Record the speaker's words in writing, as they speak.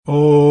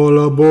All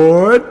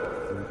aboard!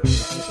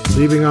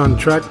 Leaving on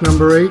track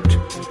number 8,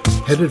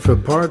 headed for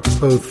parts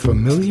both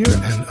familiar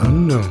and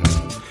unknown.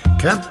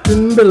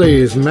 Captain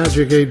Billy's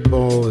Magic 8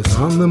 Ball is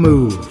on the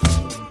move.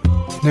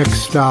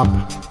 Next stop,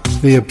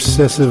 the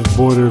obsessive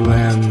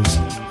borderlands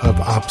of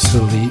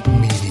obsolete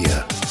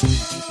media.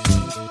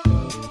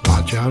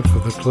 Watch out for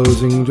the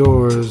closing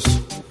doors.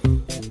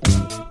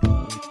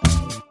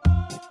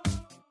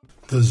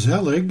 The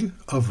Zelig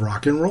of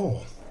rock and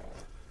roll.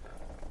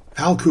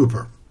 Al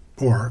Kooper,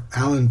 or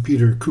Alan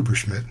Peter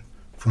Cooperschmidt,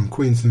 from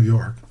Queens, New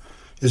York,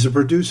 is a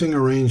producing,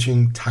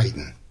 arranging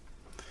titan.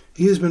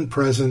 He has been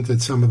present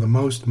at some of the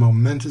most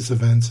momentous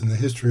events in the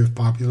history of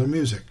popular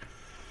music,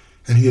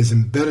 and he has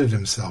embedded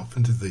himself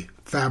into the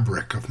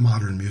fabric of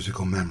modern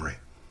musical memory.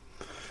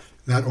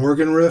 That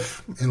organ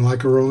riff in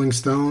Like a Rolling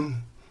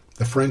Stone,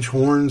 the French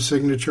horn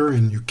signature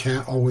in You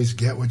Can't Always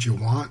Get What You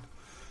Want,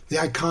 the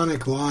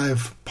iconic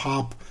live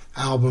pop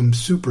album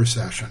Super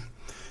Session,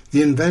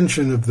 the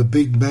invention of the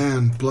big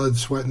band Blood,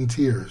 Sweat and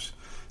Tears,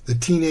 the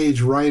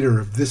teenage writer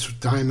of This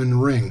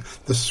Diamond Ring,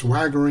 the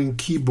swaggering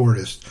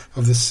keyboardist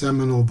of the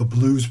seminal The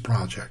Blues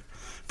Project,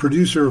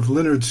 producer of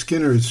Lynyrd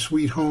Skynyrd's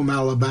Sweet Home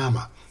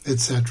Alabama,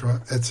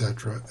 etc.,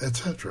 etc.,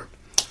 etc.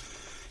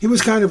 He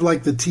was kind of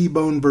like the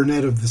T-Bone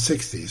Burnett of the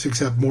 60s,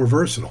 except more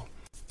versatile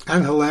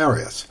and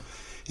hilarious.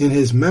 In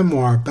his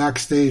memoir,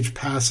 Backstage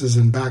Passes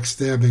and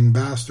Backstabbing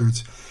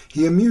Bastards,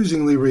 he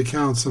amusingly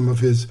recounts some of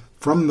his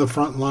from the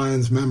front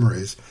lines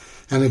memories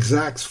and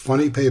exacts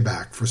funny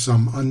payback for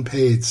some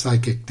unpaid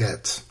psychic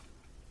debts.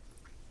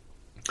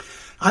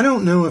 I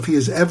don't know if he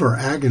has ever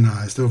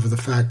agonized over the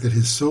fact that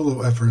his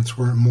solo efforts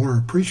weren't more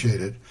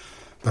appreciated,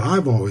 but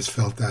I've always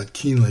felt that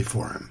keenly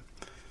for him.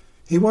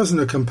 He wasn't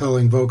a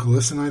compelling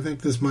vocalist, and I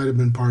think this might have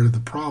been part of the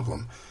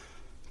problem.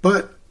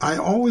 But I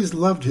always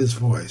loved his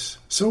voice,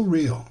 so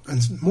real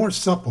and more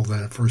supple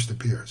than it first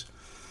appears.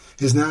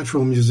 His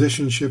natural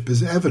musicianship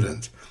is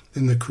evident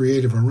in the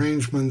creative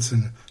arrangements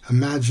and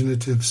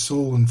imaginative,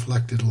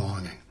 soul-inflected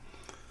longing.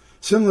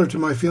 Similar to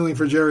my feeling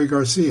for Jerry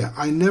Garcia,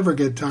 I never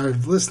get tired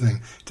of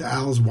listening to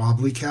Al's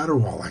wobbly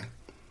caterwauling.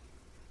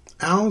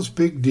 Al's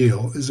Big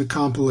Deal is a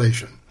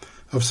compilation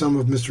of some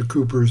of Mr.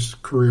 Cooper's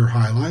career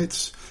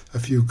highlights, a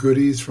few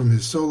goodies from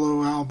his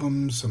solo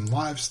albums, some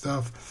live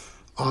stuff,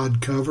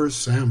 odd covers,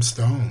 Sam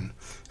Stone,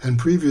 and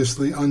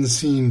previously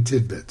unseen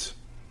tidbits.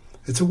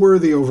 It's a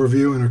worthy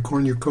overview and a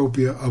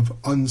cornucopia of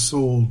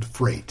unsold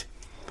freight.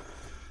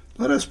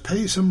 Let us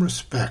pay some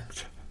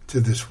respect to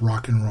this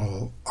rock and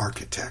roll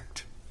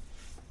architect.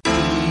 Please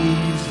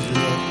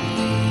let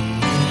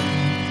me,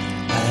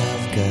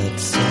 I've got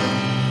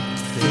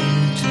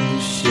something to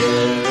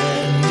share,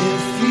 and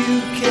if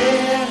you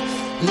care,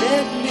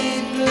 let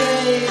me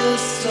play a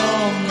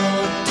song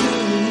or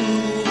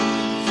two.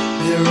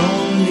 They're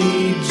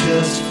only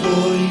just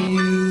for you.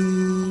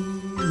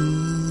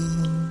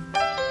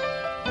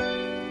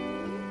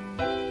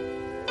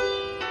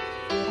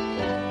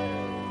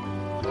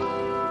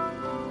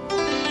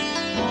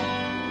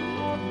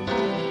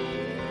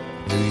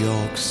 New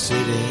York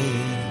City,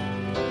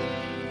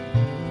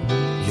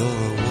 you're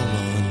a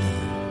woman,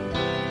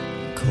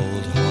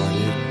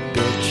 cold-hearted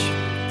bitch,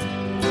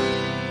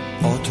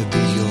 ought to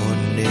be your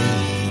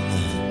name.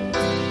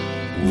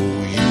 Oh,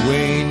 you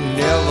ain't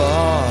never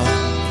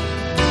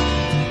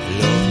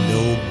loved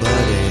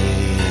nobody,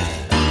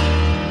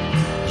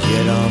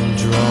 yet I'm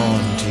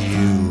drawn to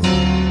you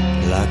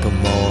like a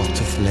moth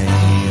to flame.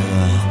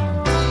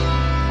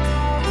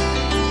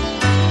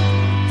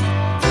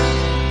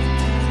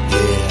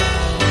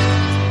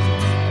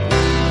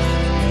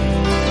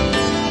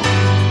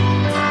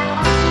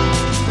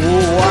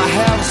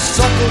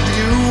 Suckled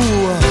you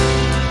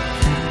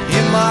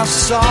in my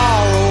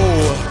sorrow,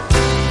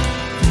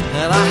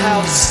 and I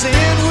have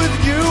sinned with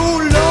you,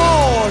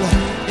 Lord,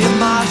 in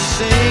my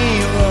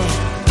shame.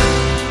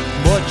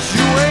 But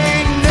you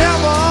ain't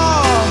never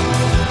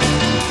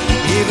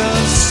even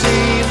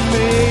seen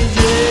me,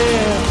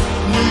 yeah.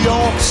 New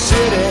York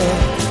City,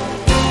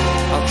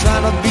 I'm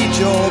trying to beat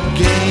your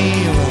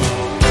game.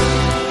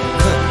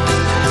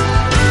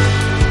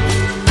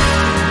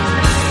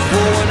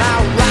 Oh, when I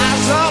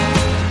rise up,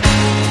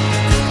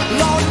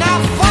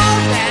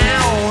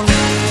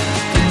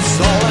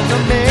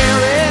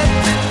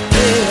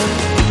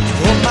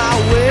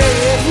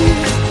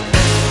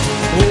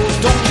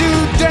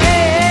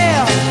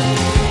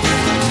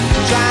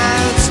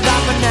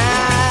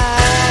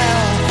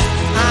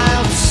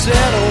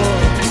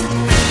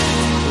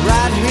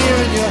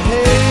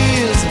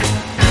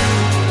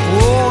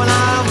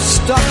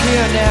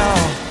 now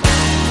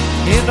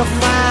in the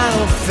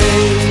final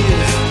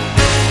phase.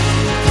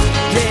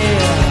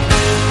 Yeah,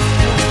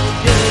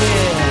 yeah,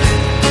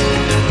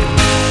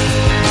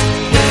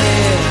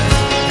 yeah.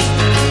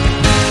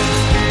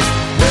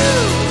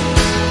 Woo.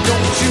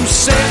 Don't you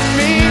send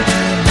me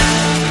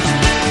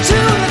to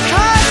the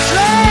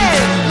country,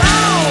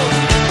 Lord,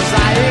 'cause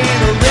I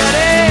ain't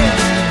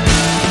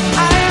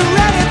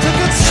ready to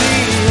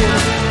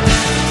concede.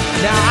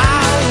 Now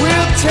I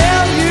will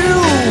tell you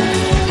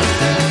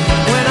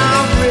when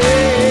I'm ready.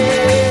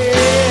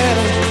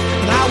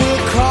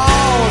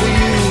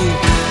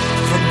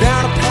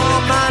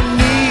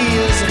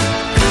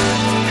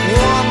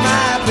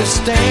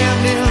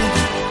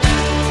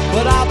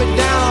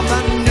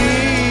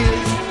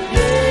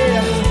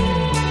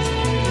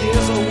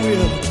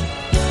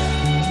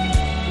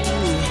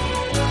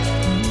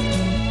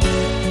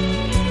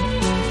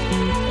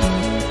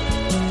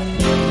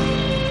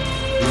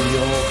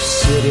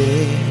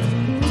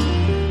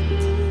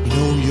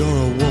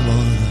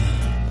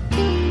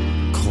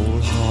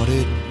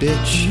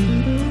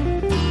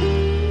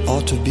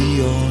 ought to be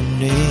your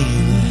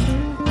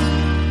name.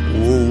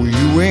 Oh,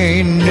 you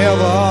ain't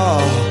never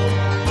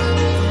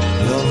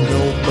loved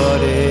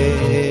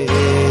nobody.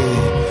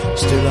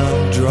 Still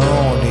I'm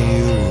drawn to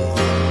you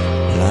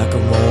like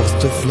a moth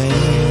to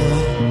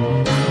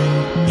flame.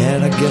 And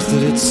I guess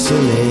that it's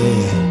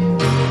silly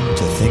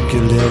to think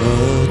you'll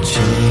ever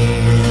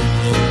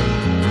change.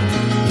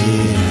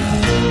 Yeah.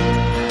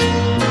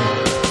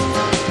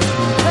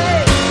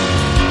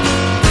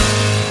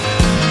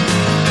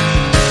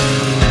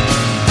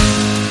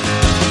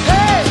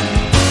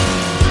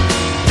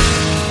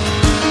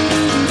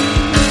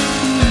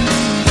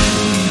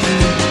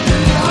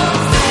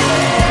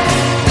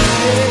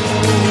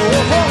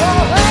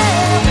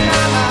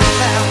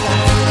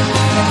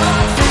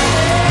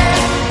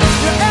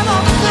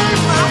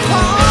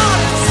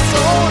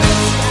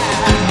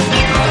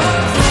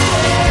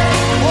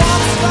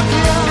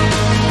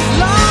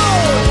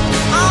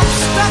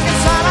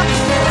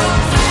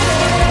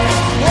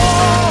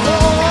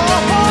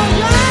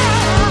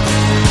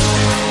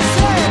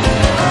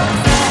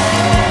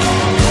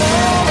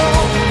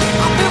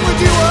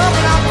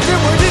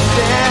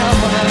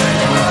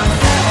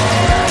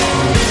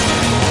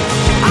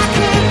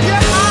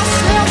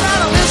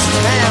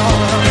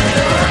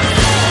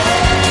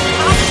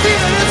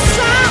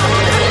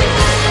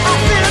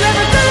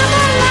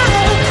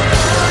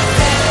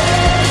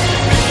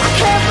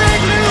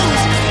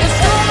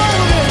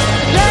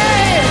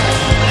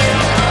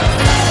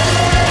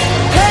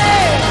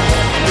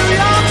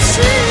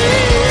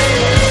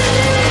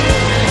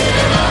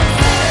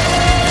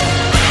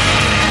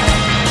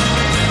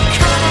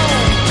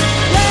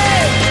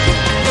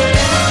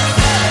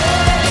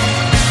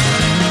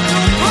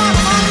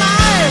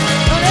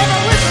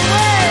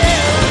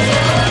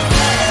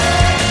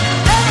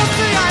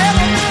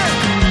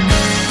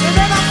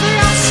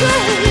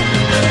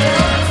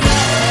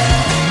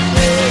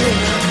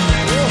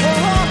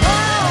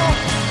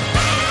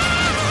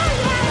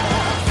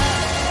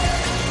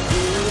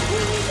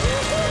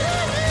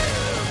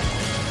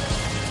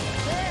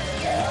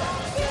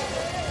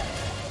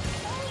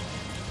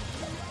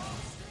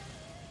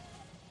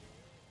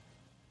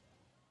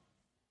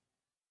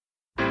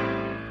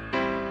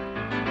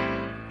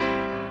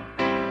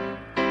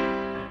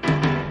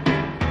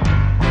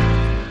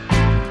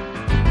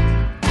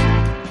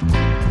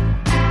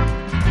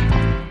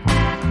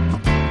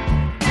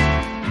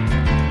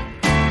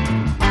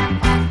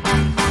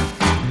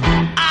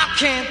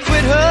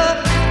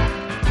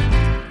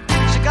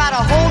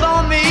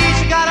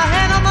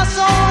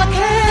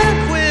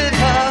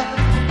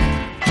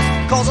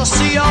 I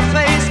see your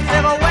face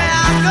everywhere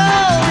I go,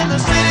 in the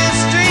city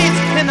streets,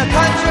 in the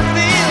country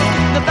field.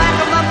 In the back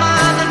of my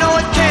mind I know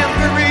it can't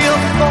be real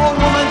for a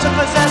woman to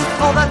possess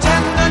all the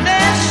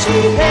tenderness she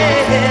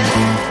had.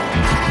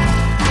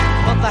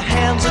 But the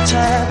hands are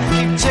tired,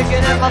 keep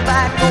ticking at my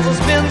back, 'cause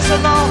it's been so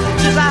long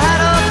since I had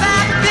her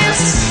back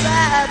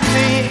beside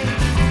me.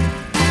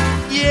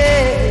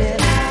 Yeah,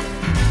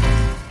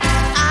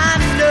 I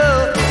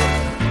know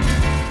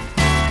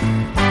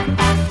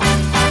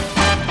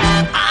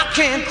I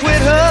can't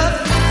quit her,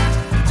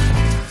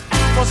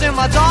 'cause in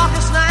my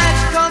darkest nights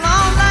she come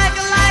on like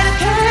a light. I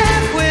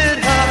can't quit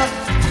her.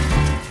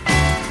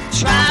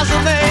 Tries to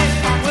make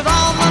with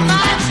all my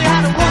might. She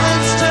had a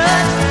woman's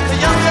touch, a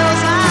young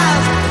girl's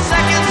eyes,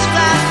 seconds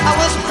flat. I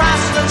was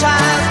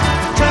proselytized,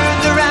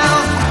 turned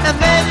around and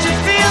made you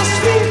feel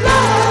sweet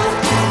love.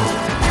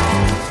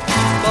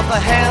 But the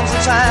hands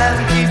are tired,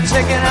 keep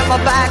ticking at my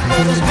back,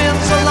 'cause it's been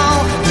so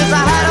long since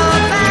I had her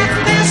back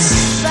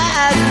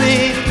beside me.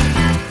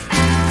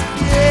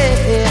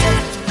 Yeah,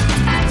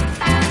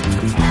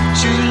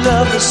 true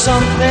love is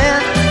something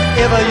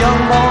every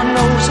young boy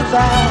knows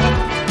about,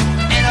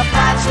 and a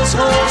priceless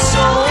whole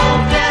soul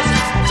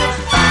blessed to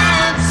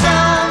find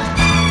some.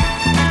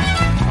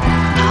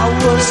 I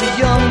was a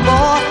young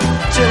boy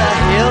till I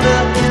held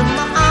her in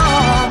my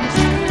arms.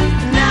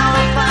 Now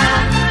I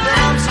find that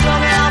I'm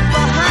strung out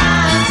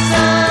behind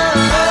some.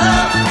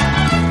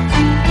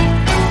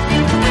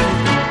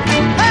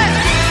 Hey!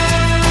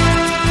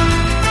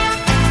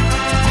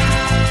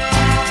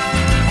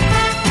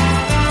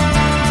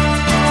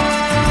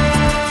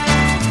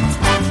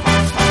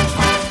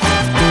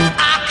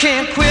 I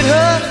can't quit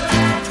her.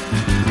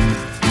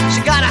 She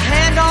got a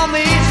hand on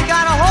me, she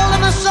got a hold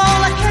of my soul.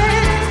 I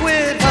can't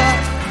quit her,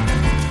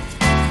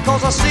 'cause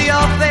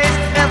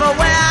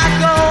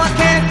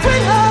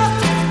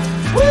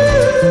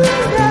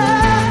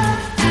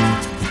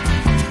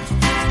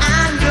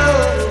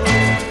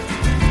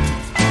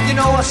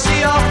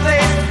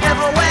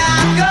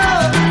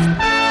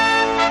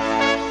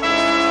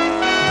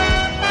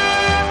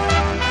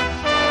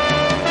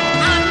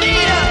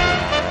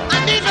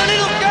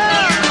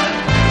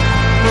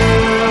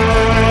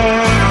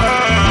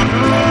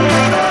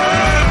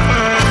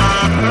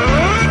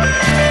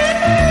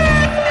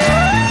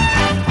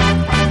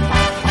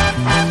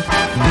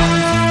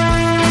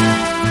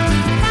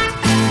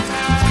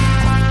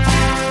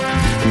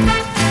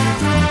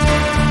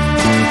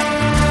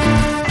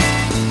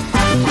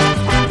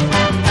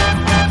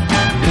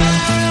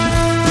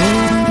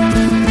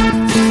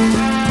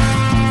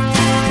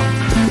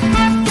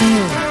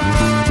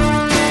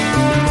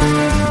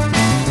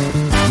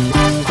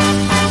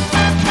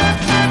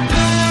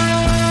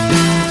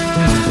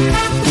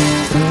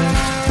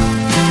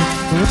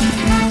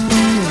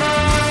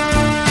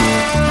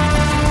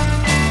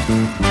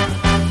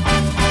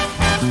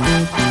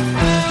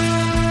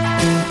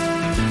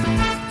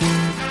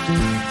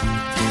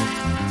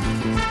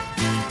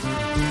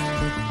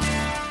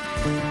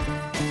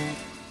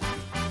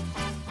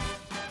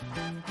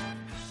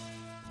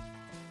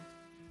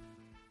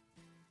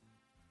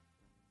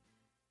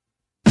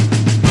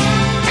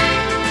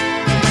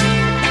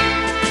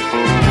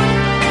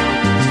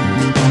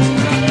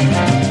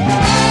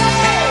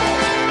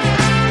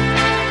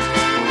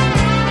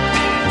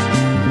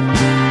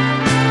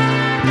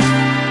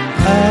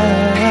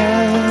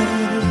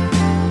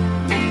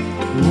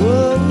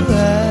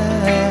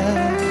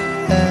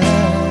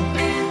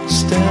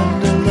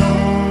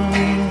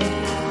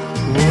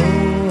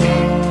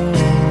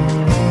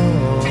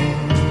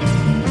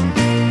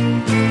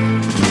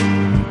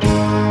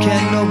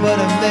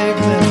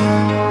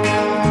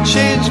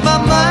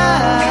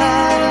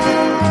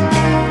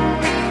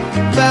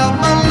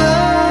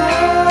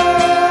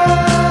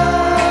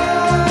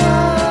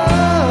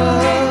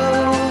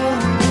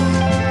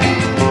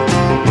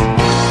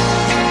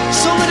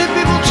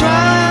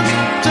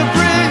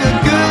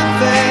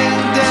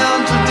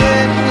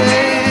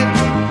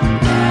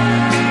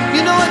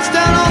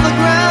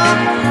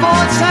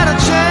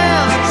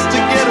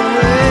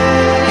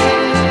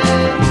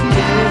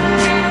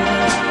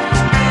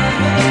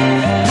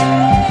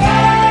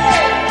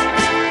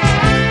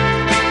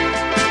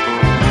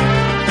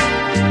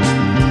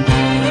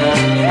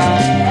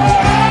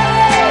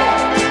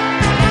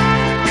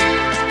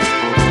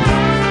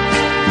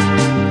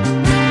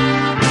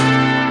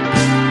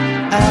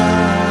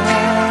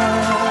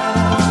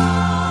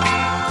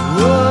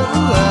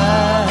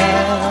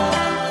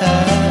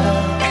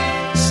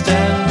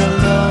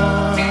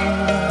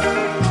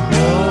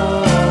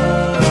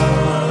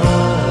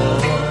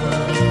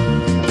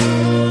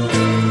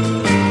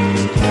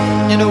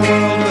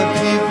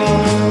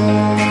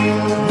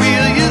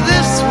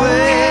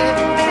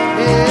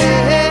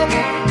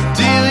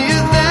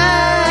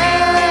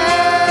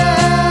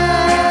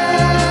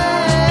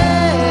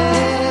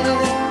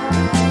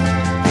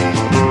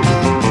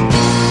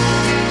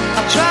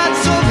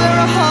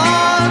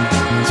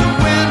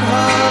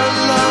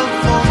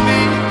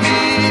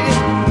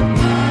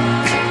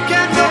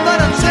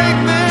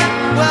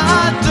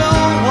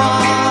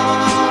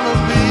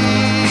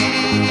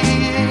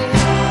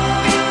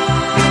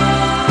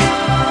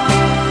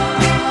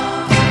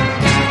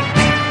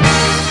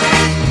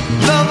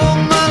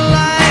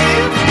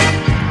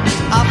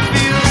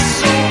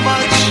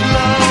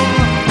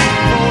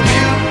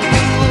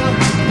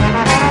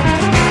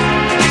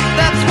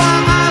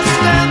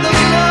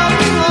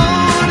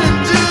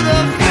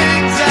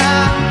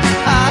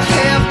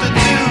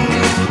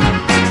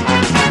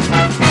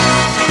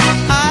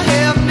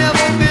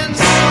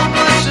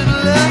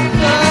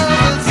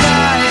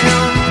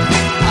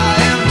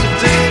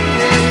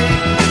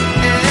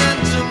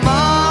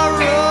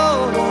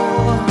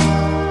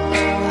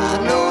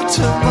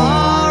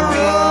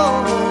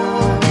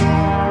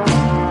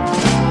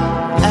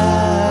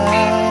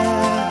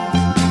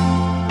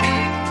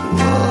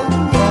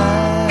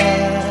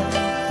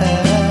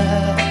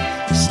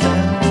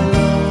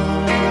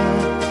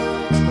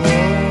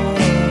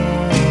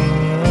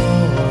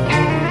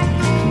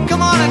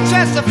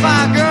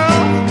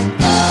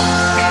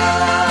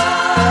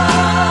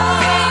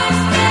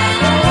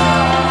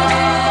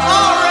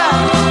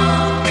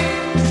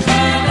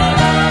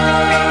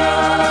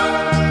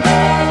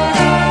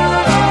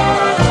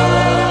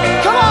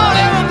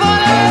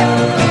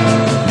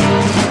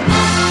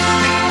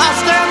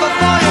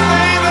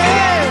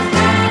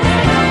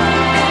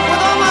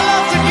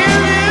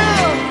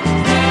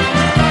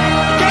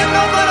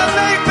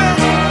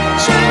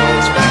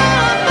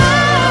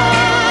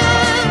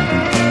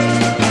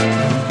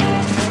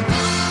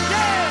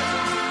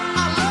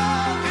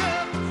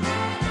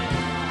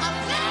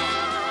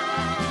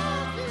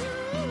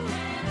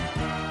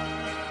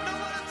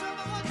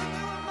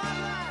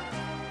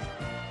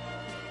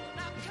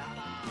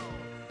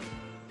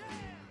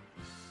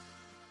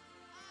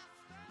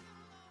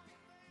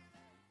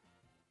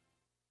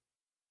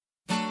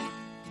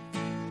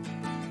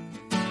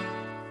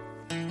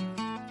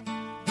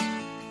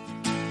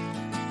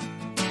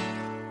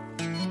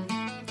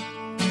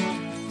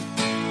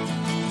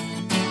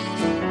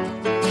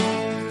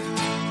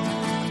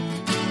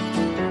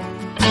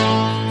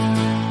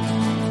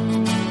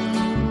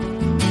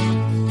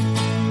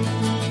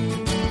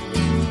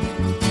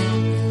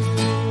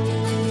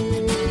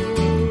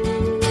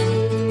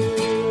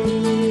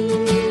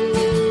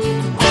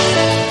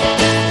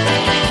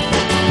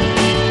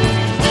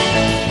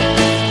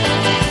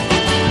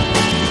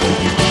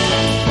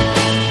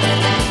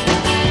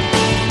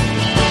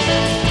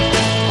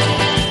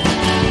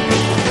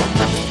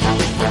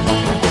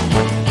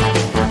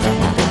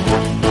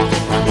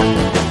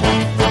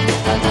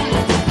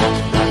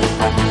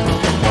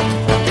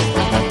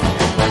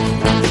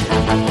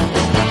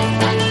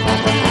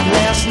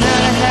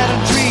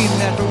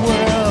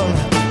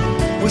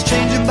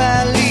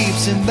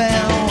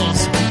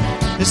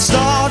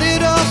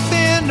started up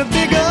in the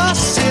bigger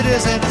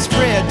cities and it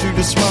spread to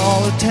the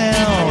smaller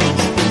towns.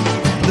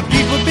 The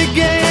people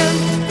began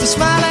to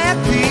smile at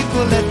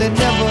people that they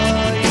never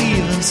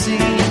even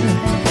seen.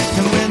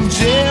 And when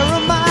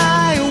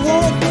Jeremiah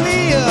woke me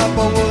up,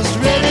 I was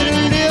ready to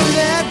live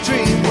that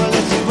dream. Well,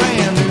 it's a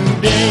brand new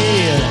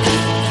day,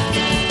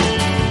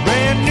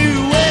 brand new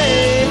way,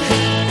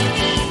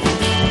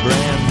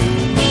 brand new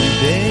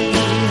day.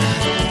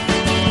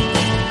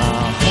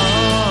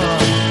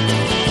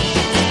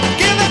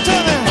 Give it to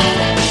me.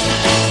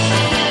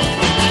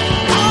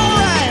 All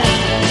right.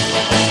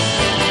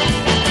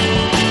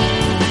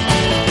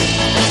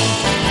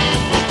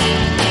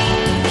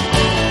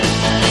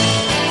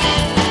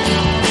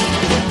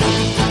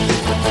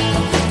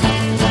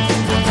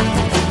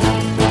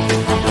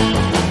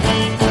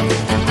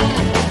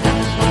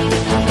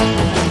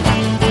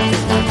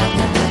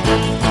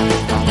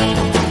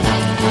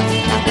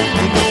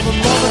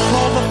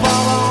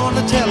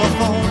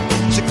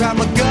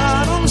 My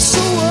God, I'm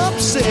so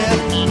upset.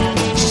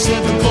 She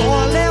said the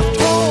boy left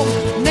home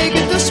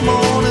naked this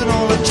morning.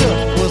 All it took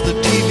was the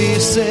TV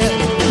set.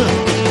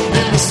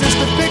 Then the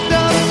sister picked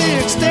up the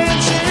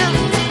extension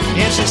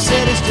and she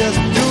said he's just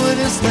doing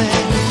his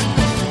thing.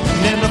 And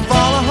then the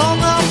father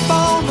hung up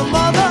on the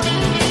mother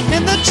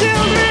and the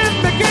children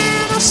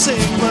began to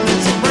sing. Well,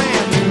 it's a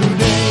brand new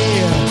day.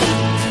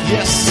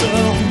 Yes, sir,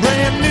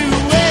 brand new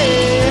way.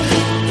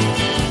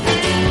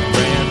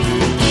 Brand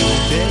new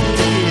day.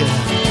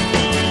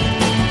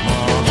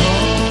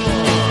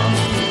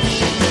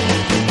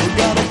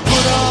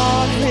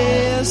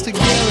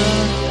 Together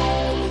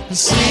and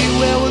see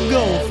where we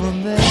go from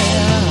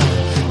there.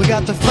 We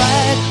got to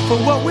fight for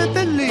what we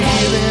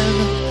believe in,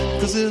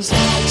 'cause there's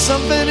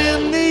something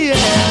in the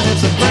air.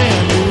 It's a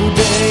brand new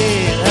day,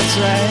 that's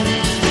right.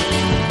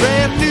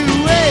 Brand new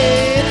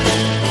way.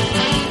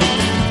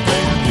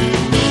 Brand new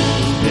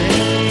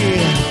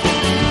day.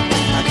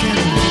 I can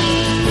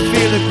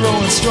feel it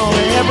growing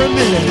stronger every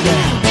minute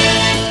now.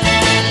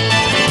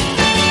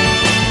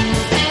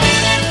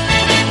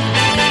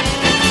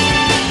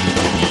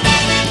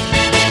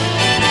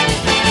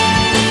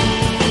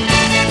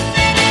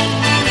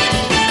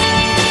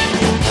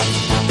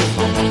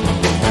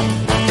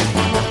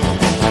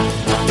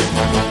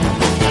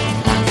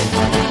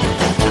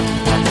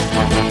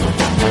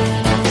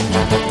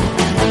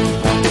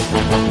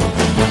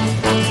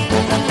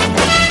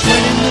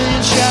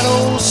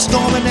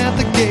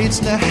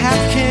 Now how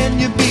can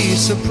you be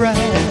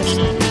surprised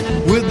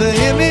with the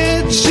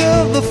image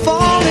of the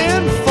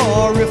falling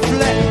fall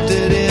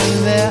reflected in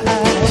their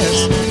eyes?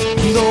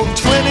 Though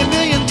 20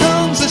 million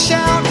tongues are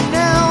shouting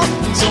now,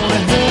 it's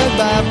only heard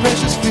by a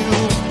precious few.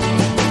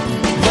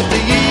 But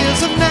the years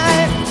of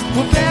night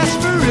will pass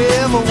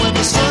forever when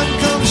the sun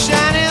comes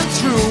shining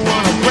through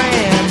on a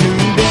brand new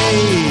day,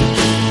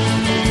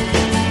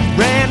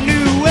 brand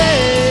new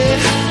way.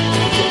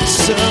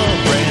 So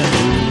brand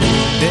new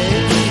day.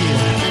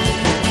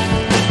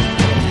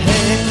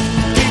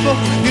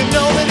 You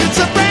know that it's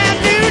a brand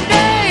new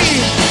day,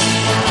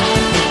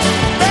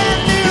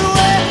 brand new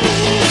way,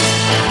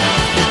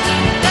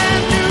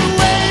 brand new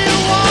way of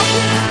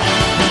walking.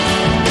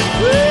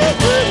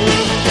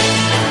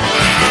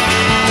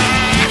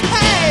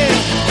 Hey,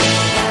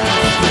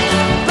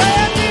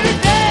 brand new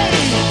day,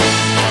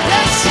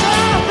 yes sir,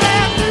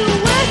 brand new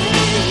way.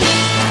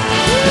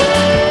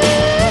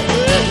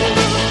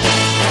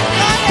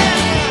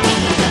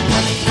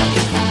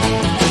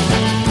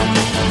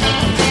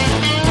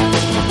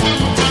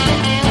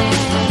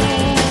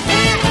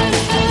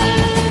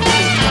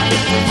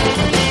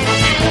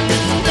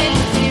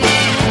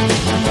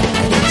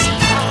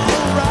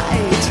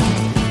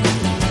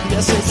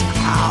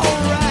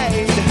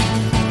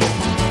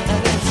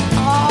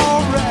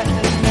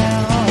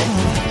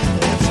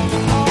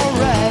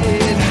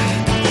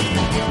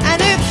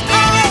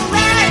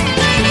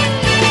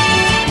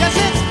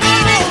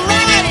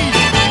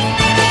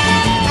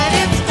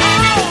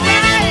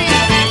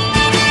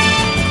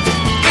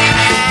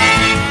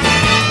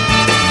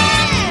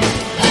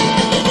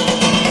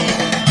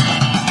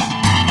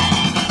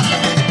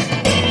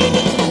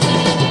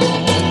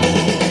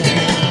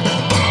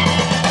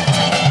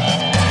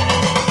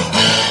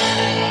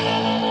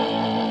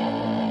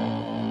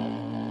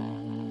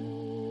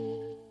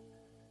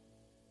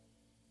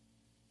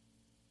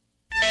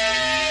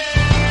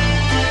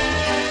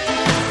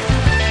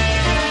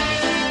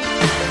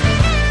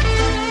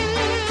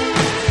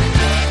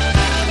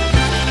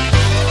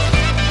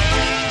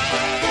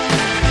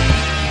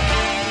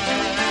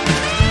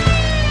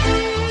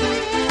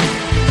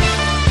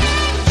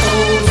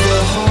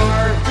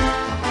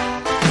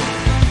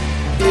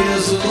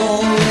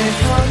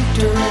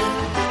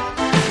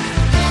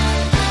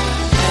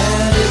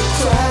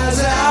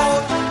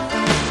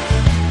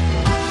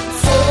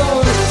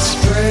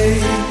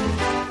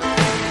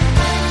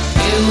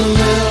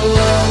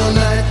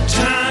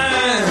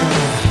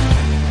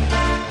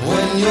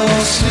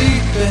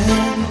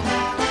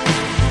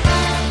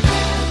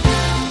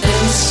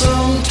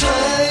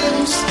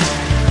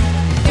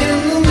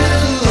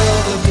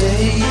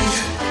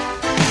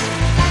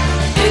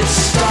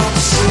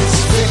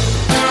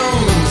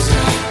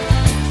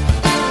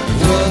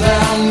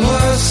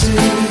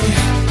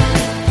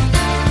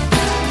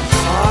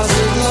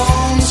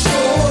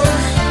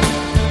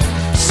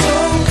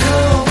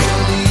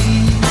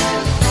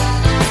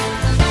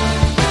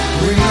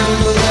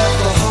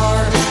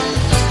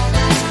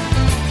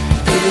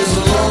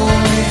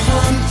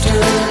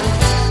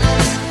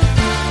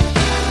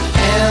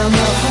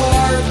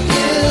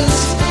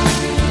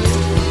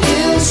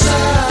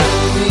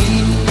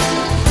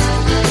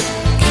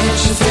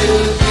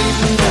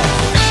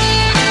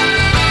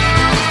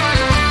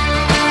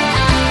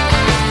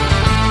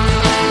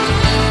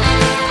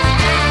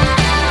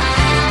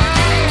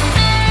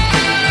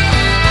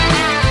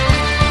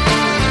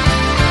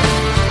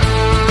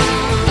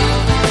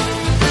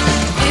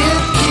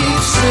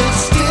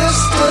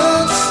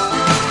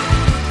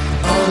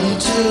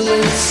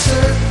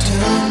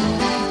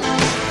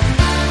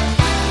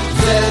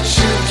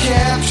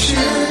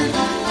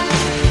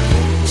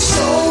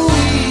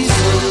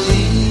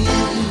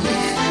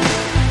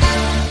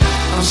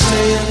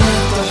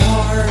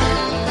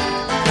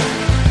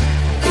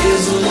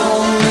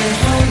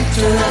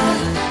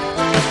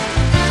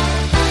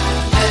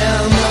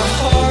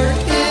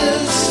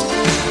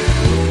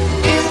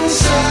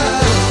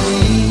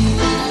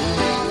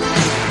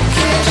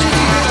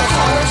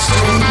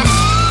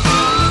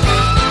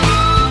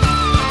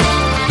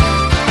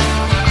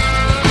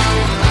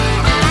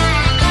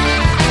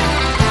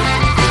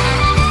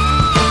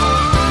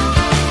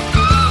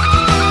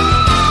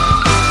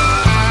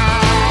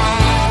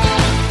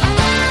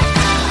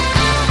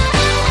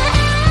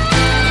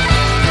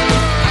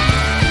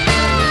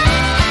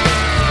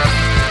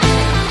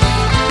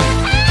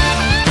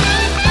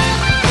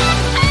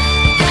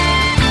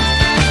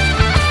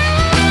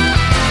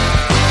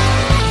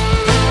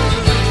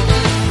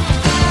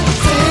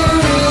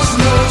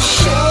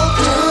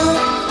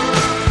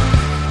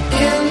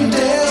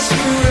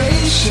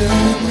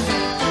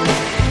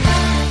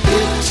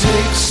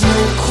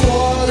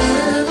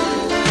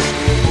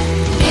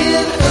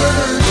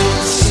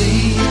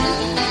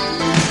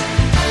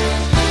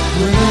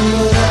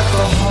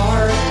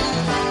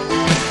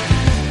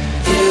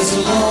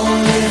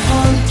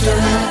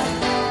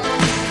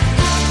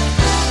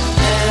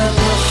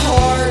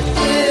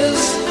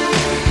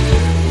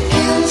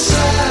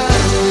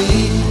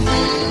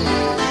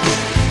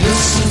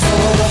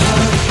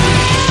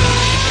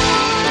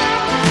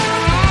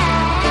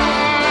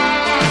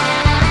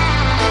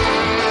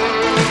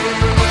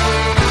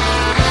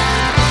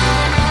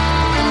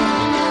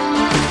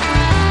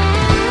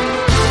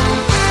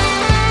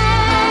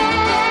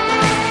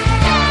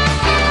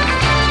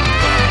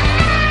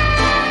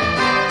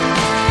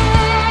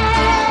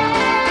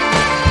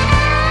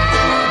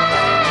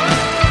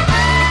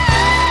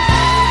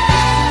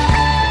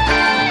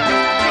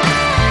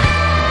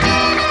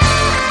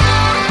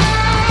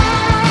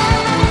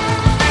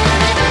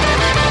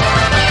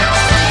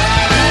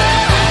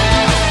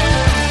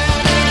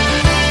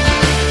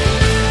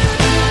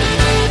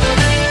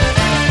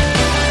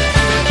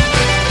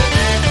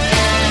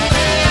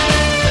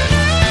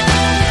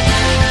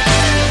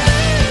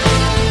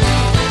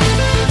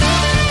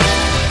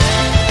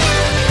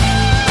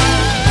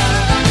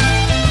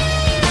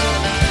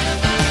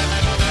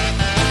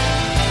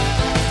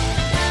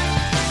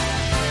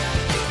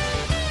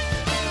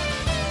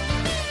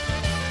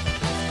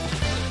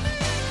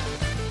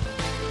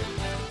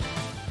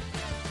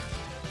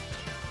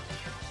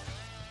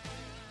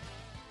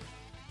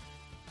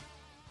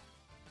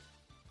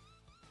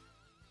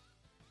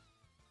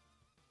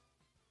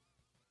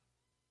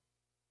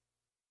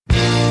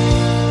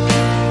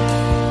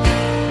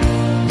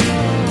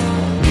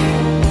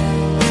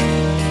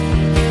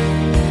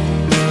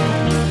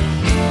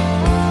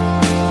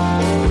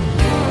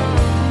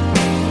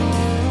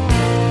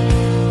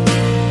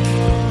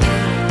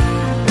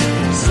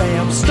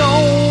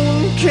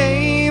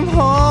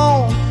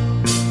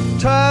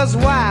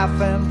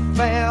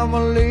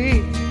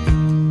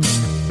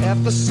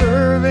 after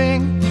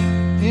serving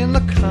in the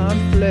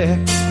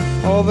conflict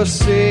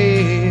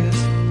overseas.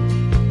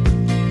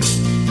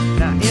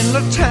 Now in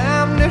the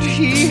time that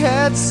he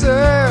had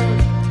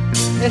served,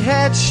 it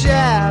had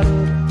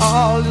shattered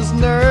all his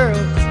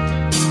nerves,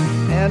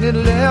 and it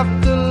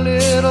left a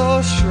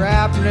little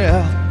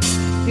shrapnel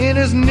in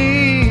his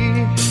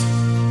knee.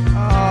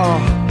 Oh,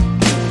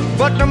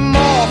 but the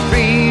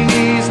morphine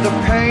eased the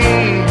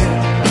pain,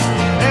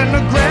 and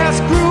the grass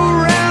grew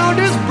around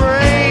his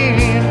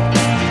brain,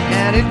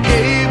 and it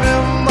gave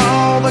him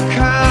all the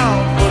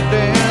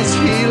confidence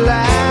he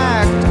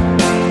lacked.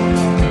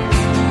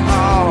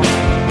 Oh,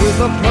 with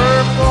a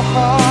purple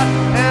heart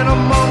and a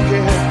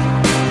monkey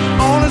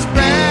on his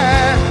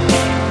back.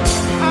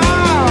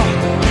 Oh,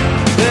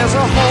 there's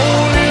a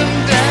hole in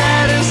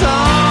Daddy's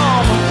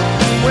arm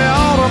where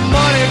all the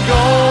money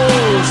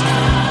goes.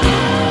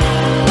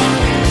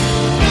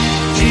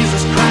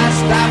 Jesus Christ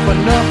died for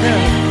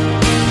nothing,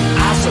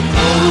 I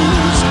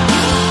suppose.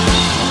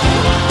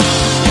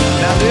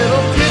 Now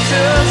little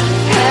pitchers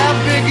have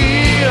big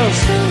ears,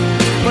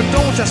 but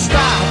don't you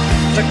stop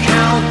to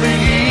count the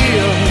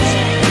years.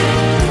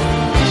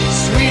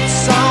 Sweet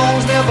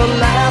songs never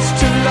last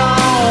too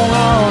long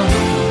on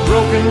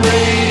broken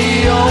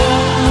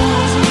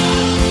radios.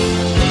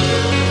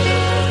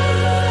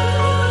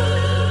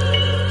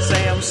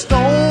 Sam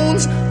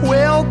Stone's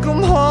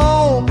welcome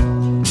home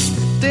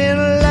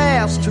didn't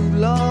last too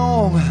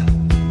long.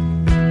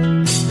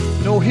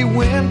 No, he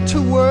went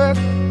to work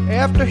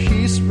after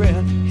he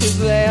spent his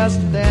last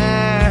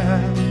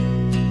dime.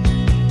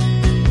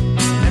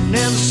 And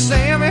then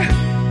Sammy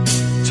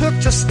took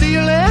to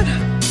stealing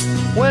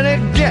when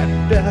it get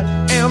that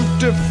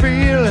empty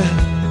feeling.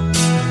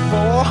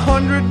 For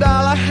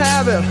 $100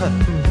 habit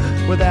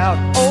without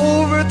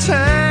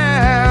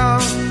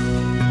overtime.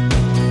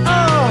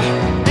 Oh,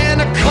 and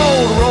the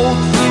cold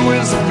rolled through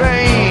his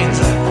veins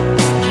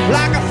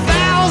like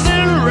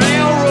 1,000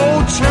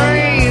 railroad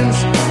trains,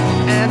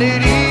 and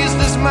it eased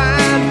his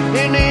mind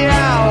in the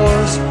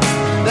hours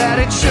that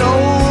it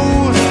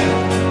shows.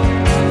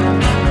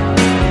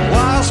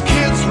 Whilst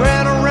kids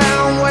ran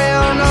around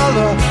wearing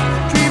other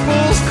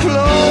people's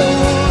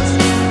clothes.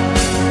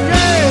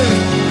 Yeah,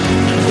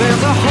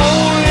 there's a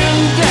hole in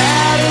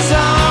Daddy's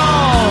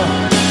arm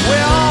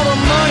where all the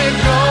money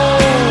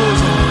goes.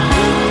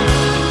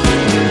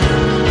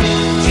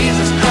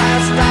 Jesus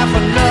Christ died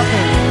for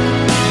nothing,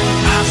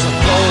 I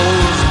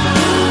suppose.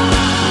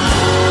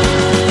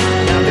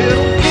 Now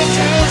little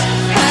bitches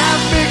have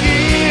big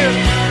ears,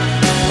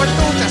 but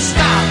don't you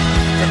stop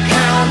to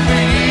count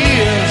the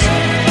years.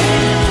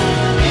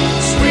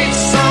 Sweet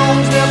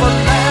songs never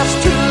last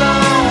too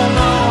long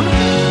on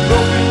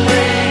broken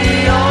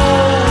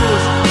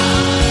radios.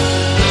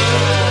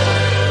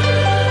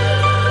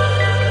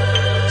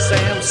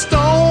 Sam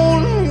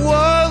Stone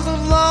was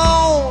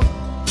alone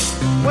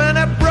when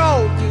it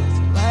broke his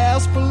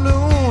last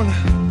balloon,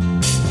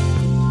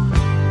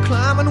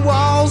 climbing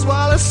walls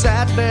while he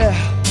sat there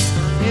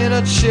in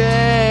a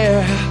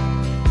chair.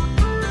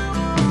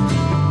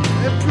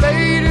 He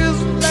played his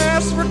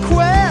last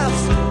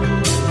request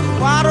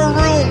while the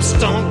room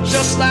stunk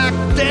just like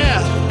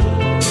death,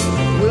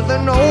 with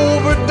an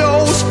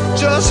overdose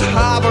just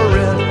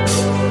hovering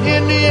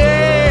in the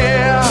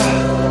air.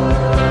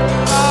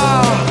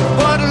 Ah,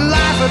 but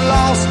life had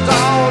lost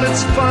all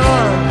its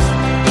fun,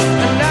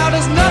 and now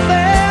there's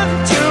nothing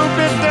to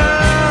be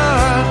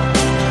done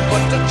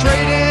but to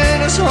trade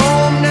in his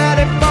home that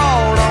he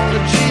bought on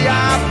the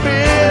GI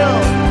Bill.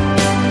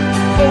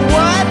 For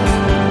what?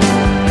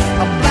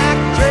 A black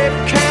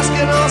draped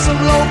casket on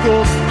some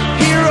local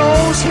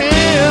heroes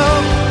hill.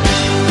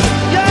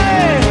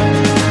 Yeah,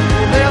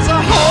 there's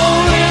a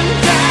hole in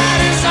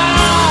Daddy's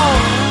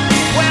arm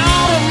where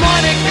all the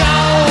money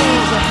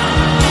goes.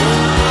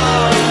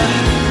 Oh,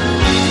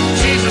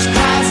 Jesus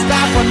Christ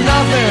died for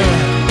nothing,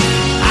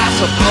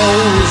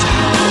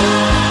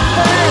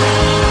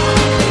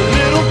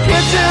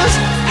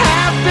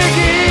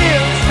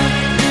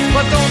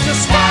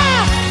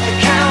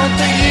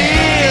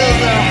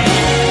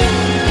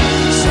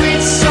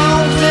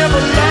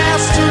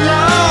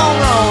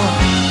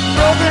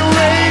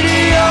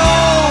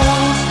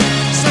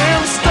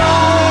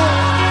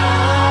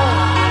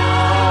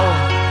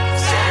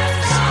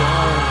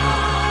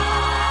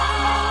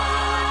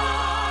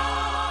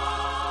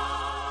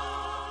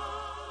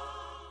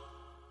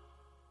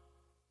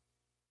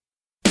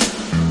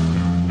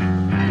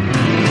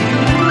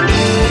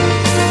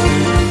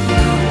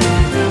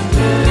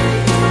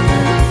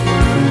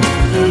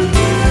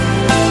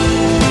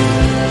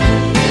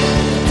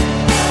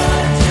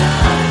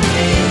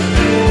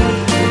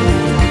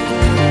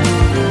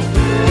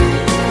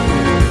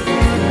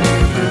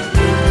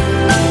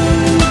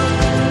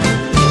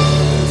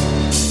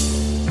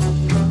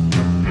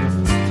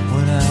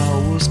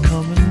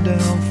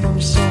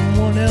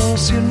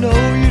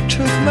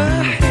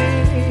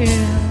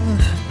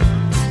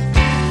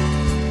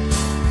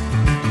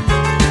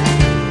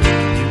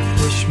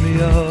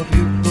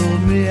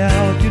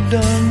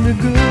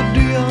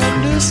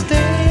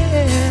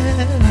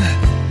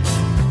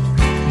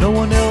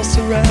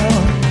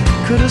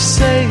 have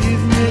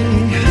saved me.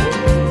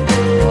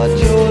 Oh,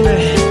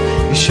 Jolie,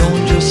 you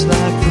shone just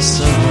like the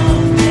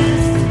sun.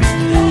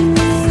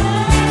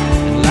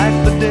 And like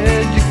the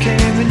dead, you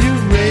came and you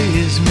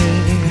raised me.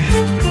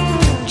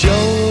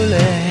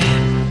 Jolie,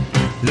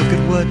 look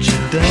at what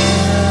you've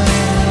done,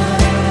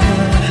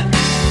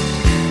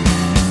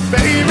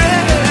 baby.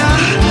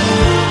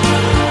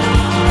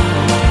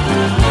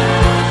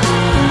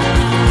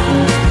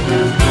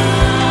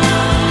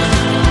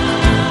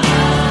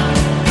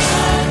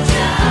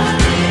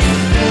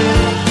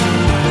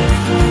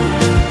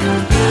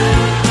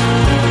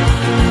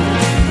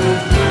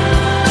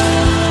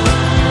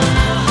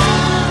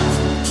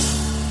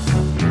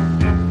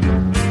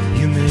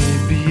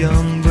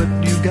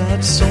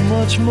 So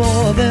much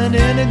more than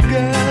any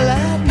girl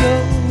I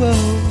know.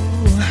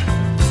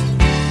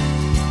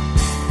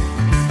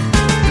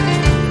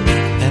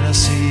 And I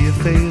see your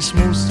face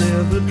most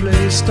every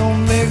place.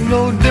 Don't make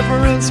no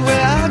difference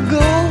where I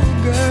go,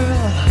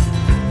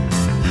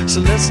 girl.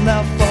 So let's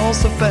not fall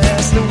so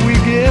fast that we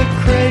get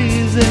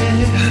crazy.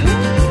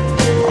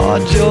 Oh,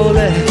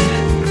 Jolie,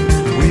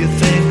 will you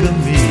think of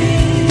me?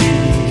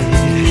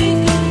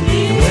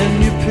 And when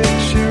your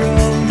picture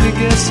of me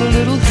gets a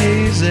little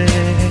hazy,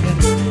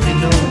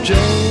 no,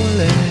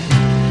 Jolie,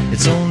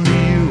 it's only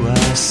you I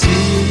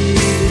see.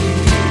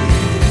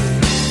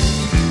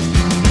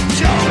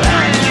 Jolie,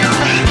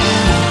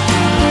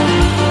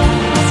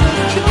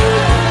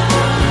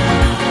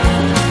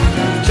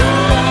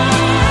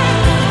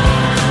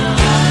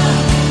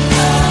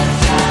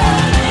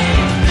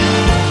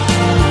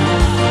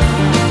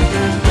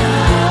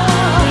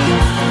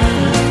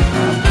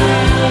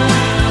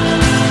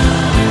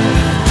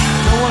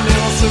 no one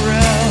else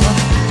around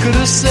could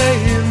have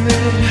saved me.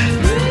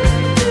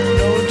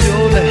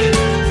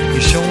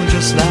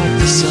 Just like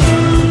the sun,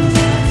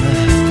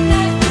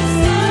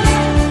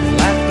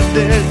 like the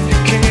dead, you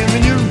came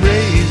and you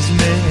raised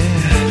me.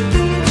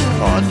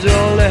 Oh,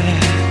 Jolie,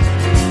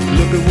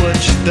 look at what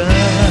you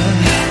done.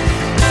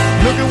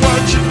 Look at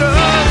what you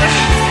done,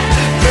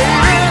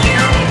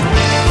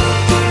 baby.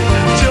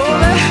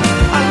 Jolie,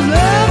 I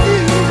love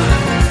you.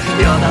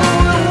 You're the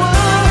only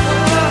one.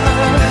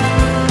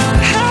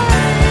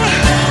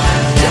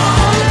 Jolie,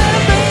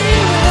 baby.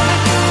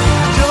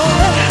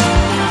 Jolie,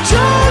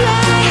 Jolie.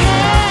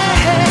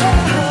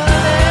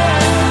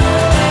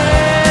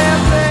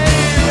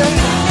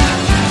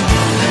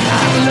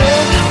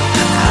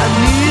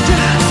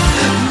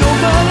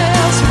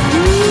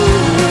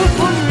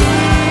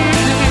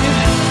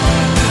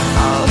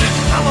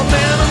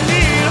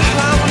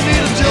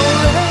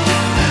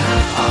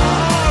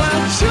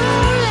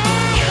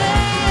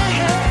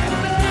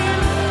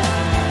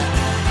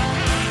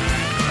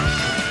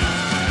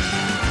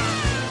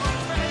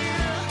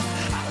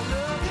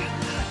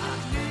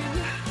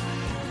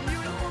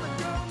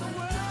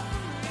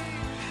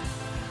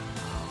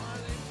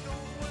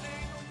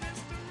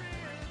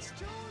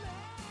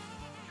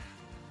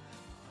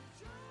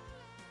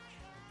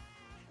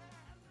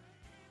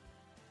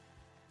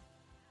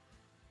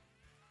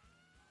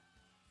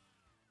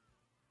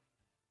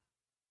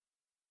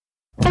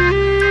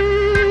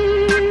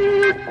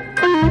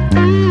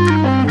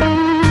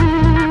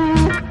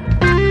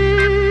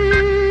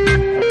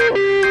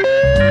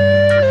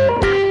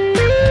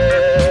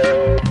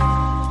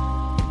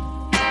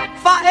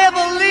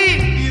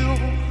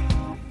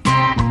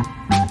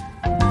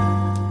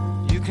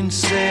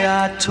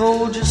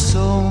 Told you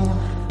so.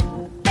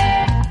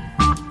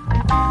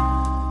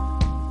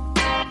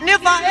 And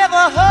if I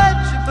ever hurt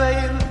you,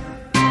 baby,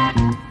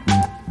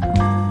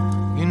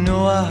 you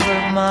know I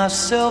hurt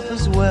myself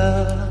as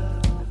well.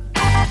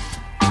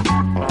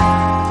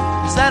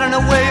 Is that in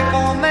a way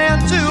for a man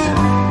to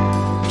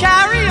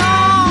carry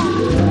on?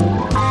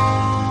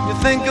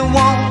 You're thinking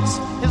once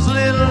his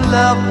little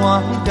loved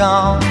one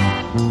gone.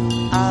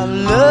 I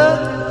love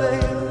you,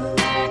 baby,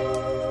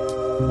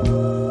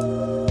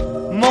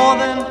 more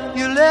than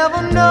you'll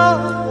ever know,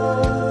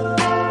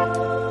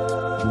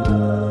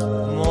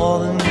 more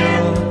than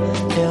you'll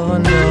ever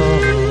know.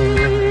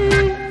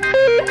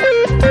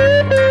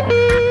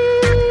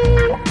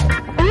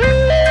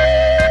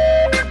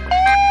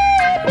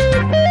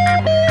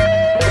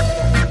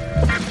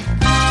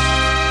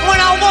 When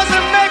I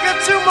wasn't making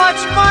too much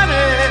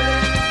money,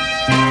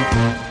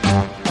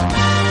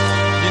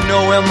 you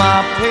know where my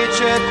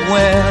paycheck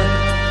went.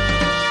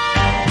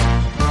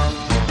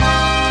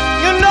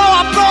 You know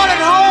I brought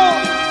it home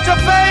to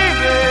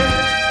baby,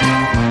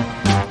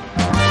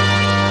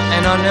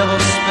 and I never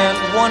spent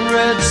one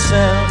red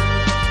cent.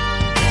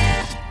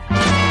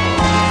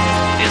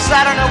 Is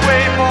that in a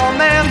way for a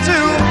man to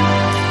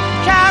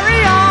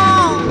carry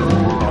on?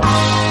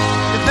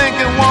 You're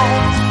thinking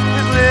once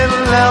his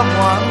little loved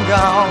one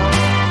gone.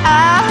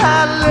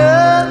 I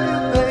love you,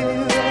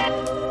 baby,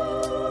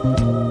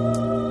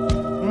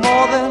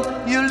 more than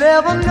you'll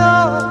ever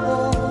know,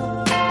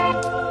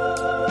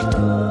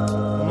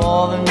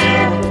 more than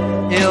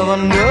you'll ever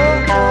know.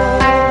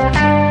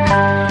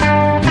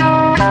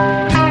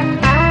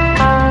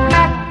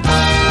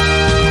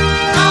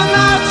 I'm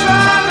not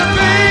trying to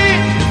be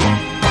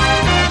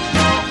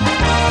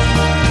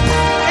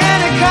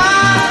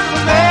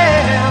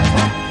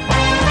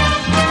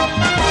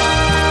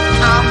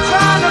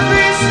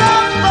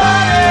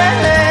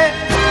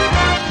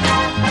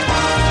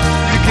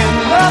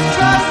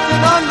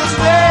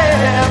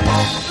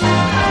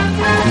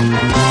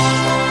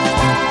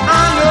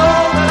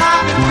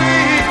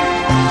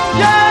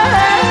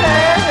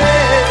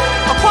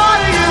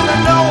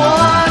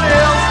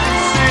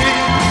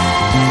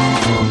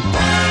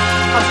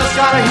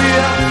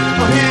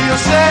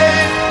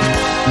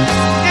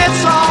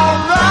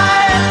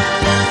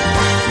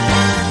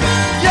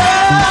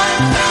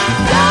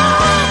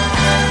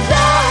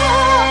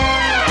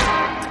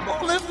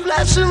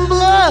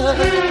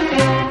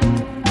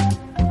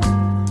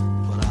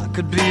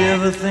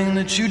everything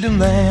that you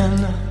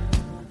demand.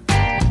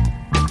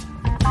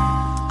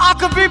 I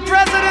could be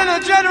president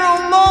of General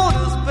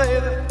Motors,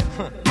 baby,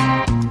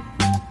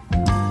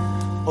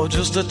 or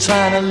just a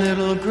tiny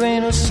little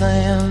grain of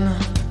sand.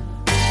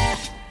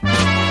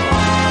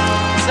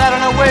 Sat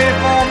on a way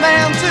for a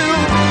man to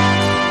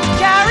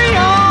carry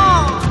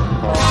on.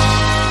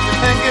 You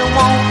think he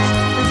wants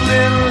his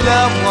little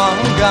loved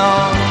one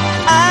gone.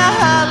 I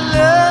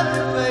love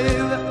you,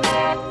 baby.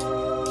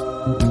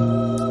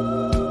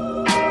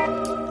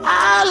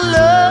 I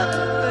love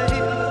you,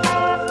 baby.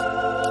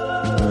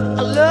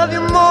 I love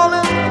you more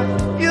than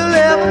you'll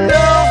ever know.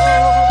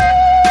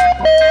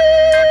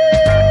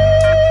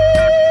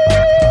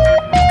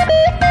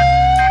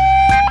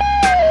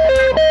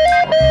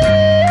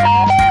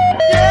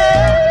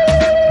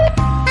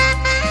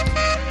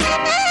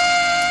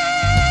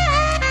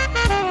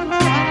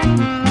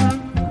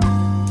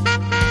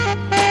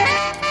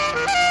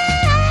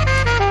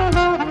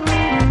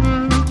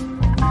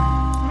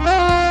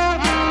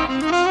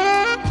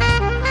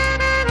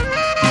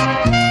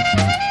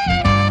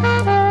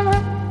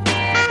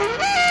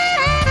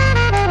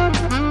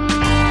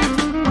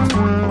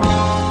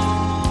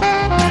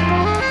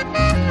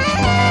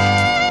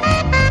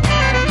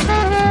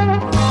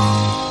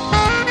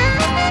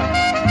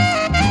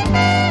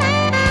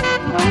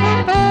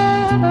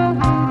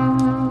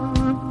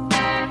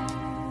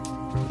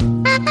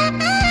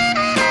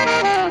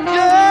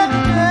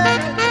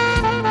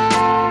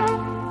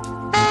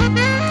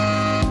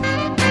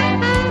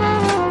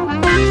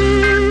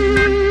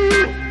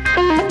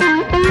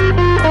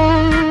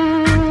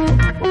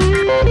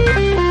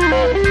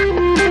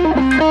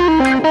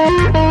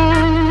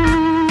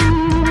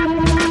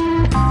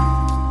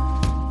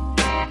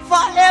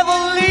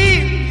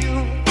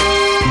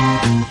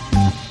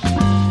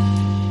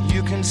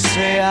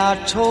 I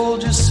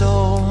told you so.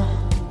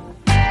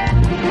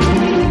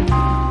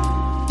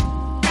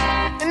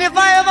 And if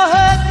I ever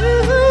hurt you,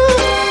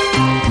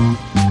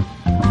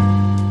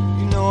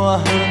 you know I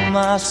hurt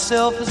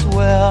myself as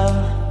well.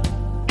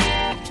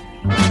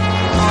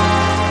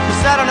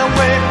 'Cause I don't know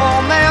wait for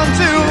a man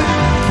to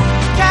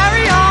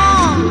carry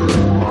on.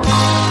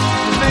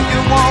 You think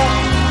you want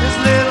this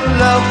little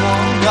loved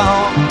one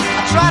gone.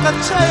 I try to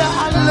tell you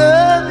I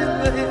love you,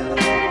 baby.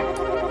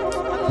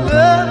 I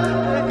love you,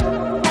 baby.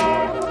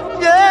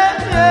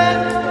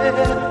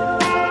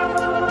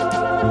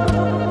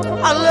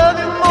 I love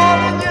you more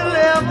than you'll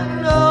ever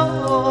know.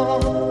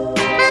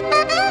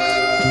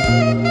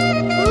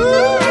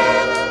 Ooh,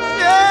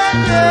 yeah,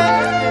 yeah,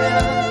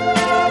 yeah.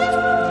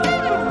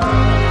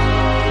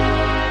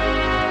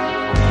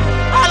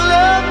 I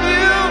love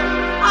you,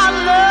 I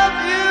love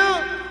you,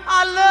 I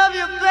love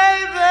you,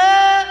 baby.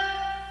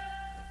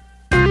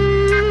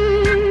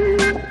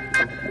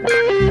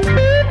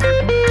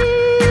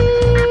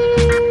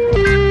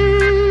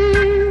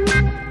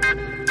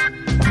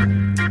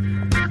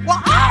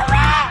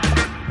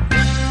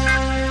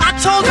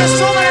 Told you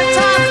so many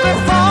times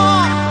before,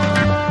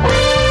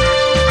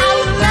 I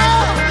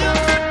love you,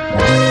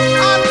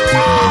 I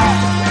love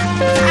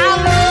you.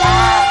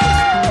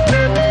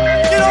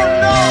 You don't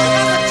know,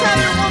 let me tell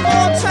you one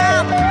more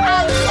time, I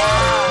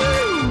love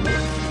you,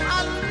 I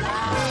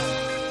love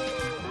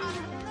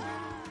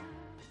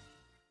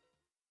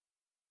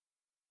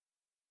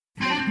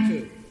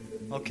you.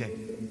 Okay.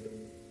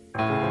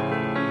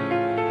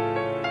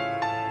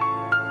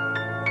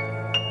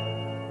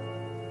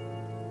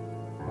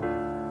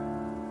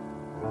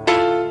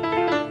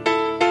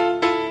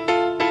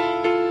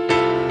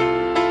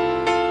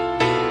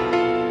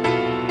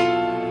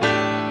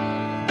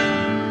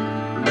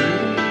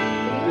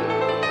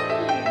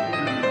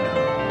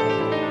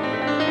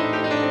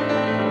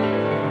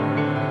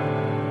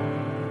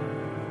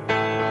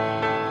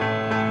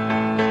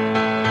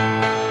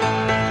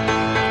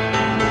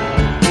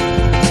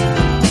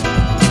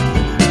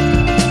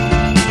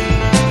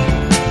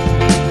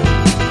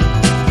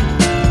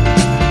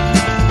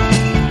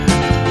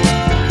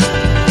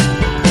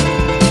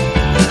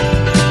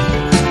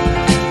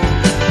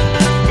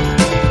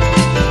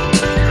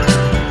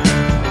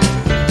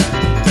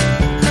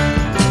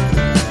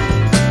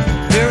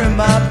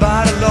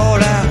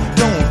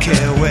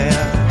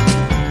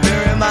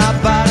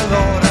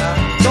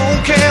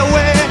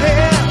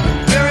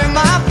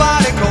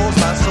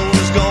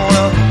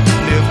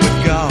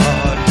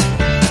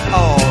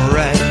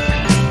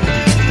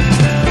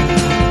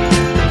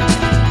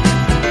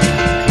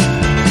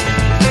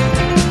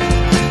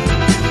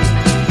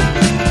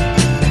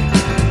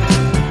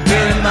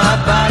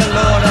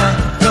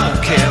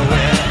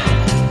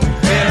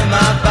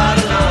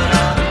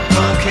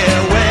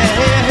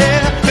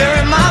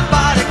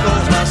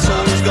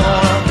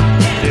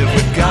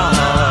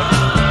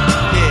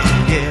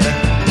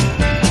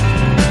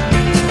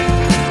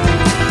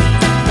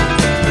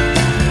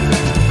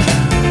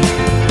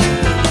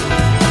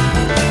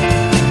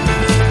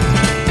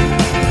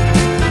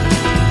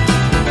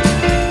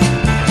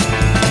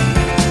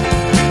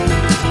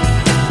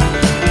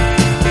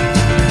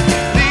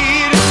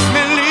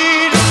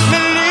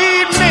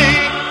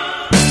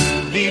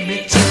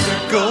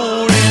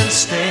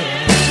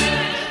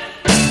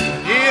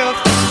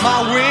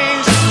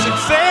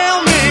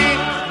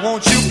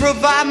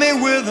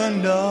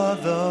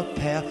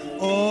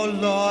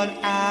 but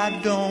I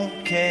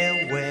don't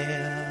care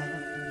where.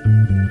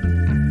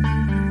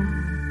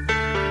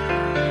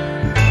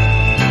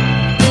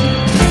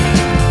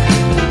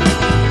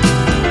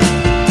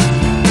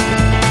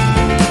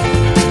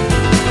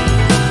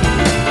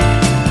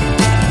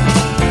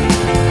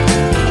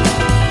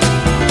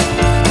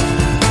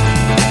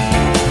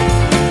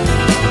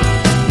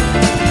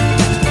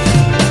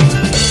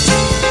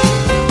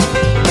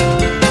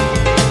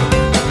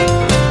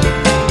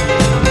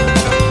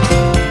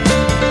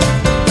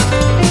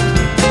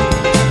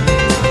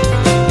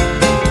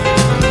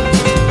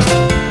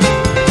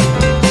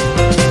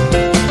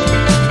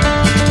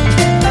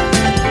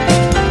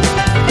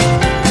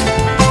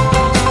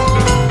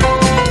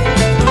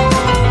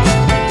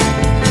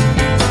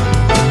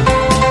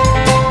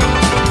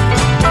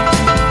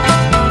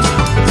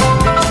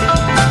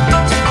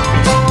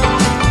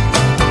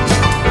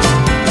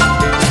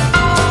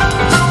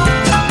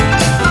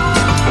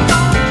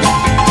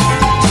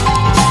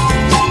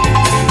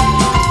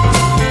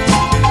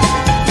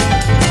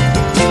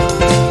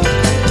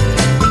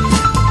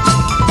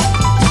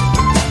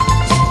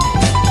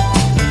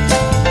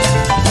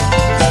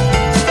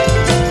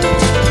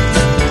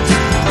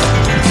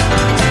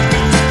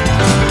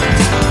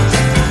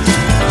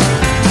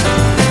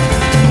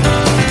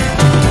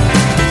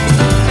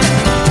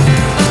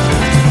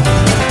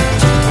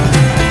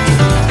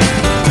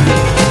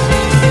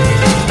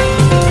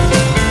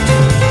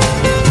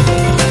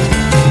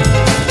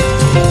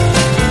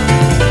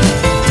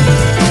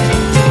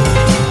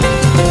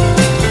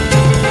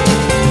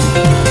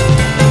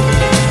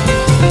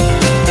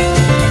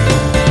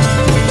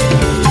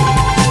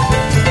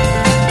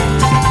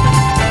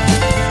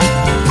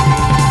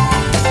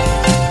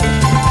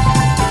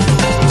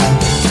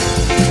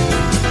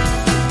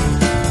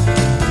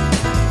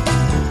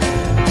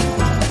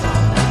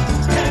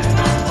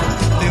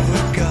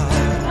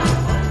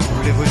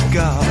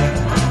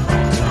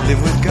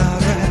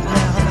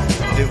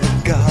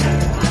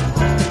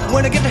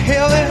 When I get to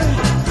heaven,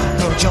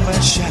 gonna jump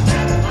and shout.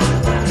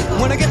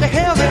 When I get to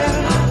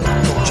heaven,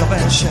 gonna jump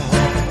and shout.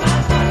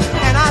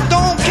 And I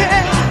don't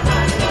care,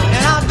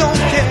 and I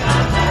don't care.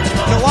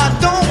 No, I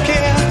don't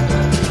care.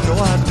 No,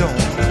 I don't.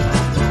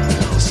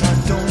 Yes, I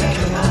don't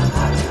care.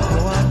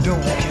 No, I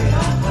don't care.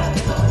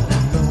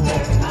 No.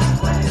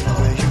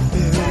 Where you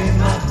bury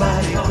my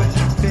body, where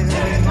you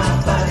bury my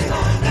body,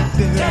 you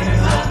bury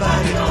my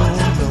body. No,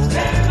 no.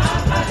 No,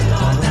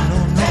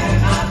 no,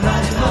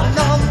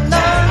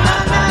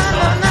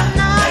 no,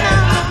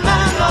 no,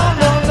 no,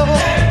 no, no.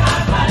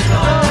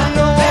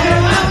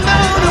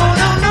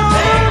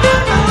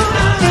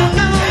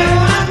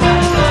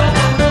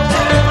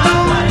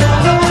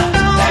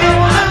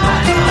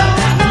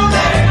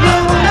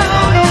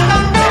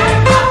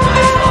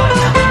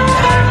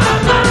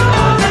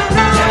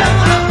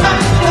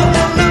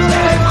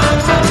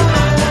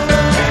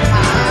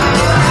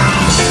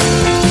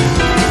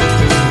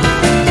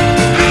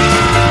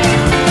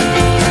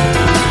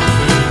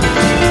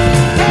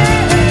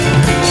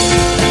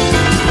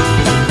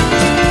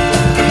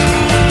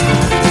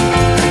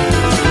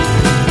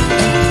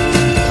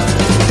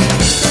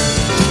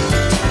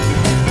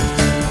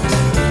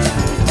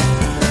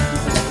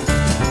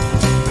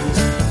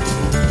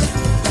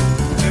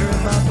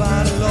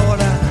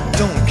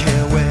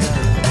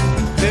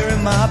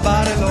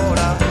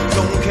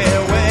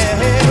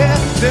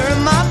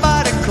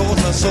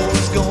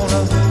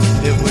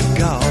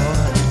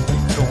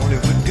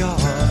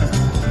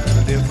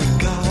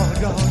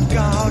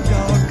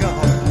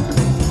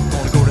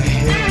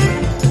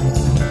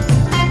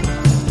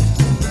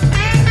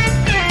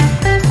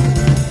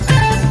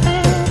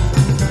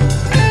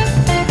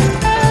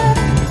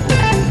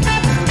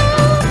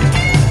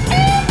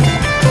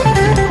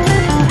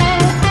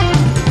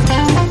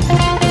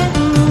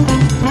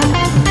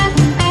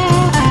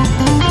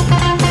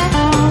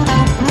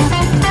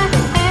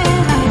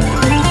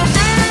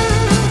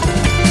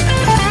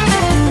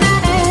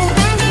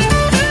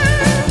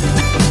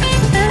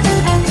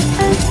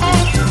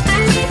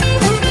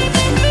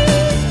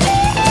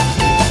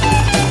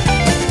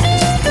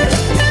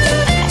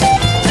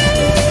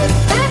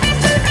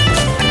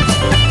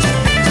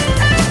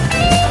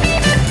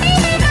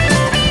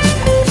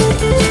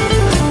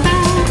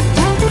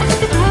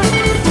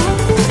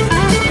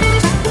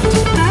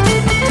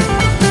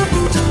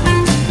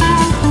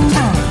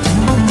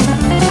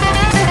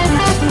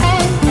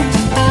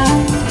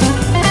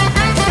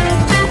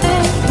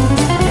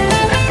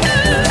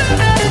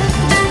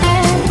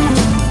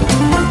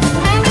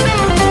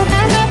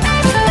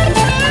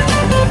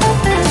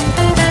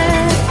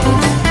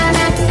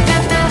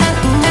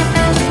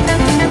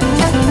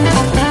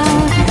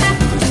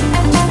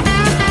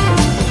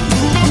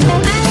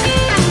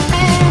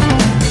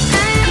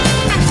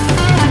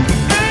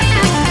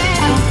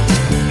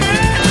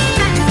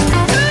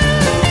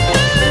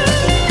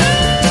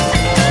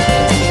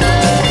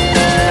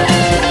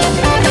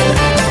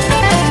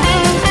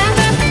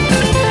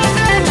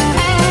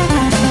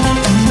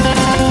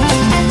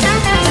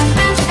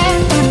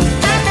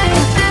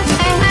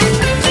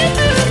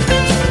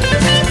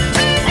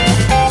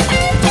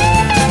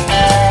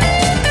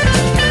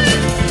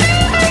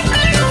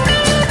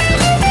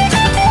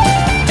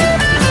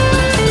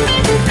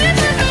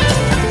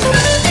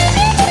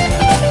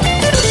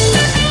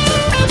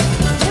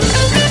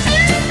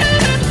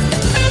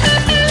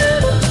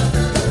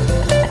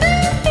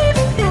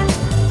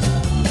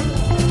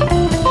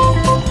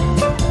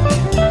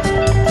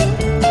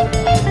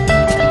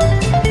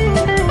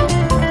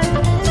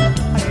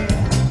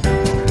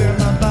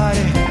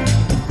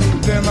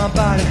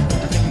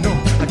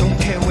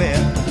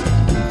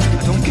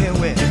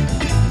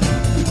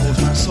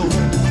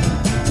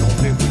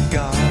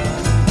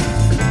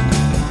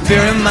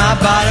 my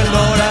body,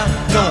 Lord, I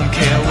don't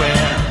care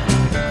where.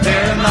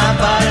 Bury my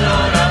body,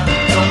 Lord, I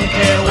don't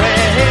care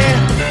where.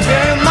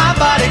 Bury my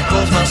body,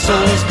 'cause my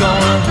soul's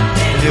gonna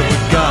live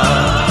with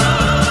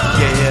God.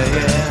 Yeah, yeah,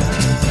 yeah.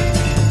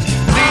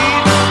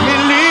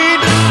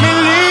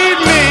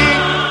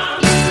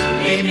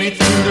 Lead me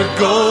through the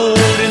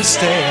golden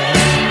stair.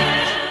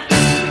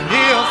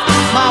 If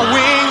my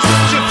wings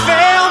should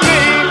fail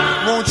me,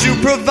 won't you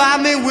provide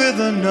me with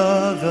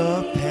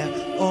another pair?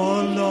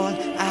 Oh Lord,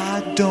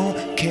 I don't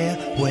care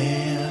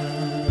where.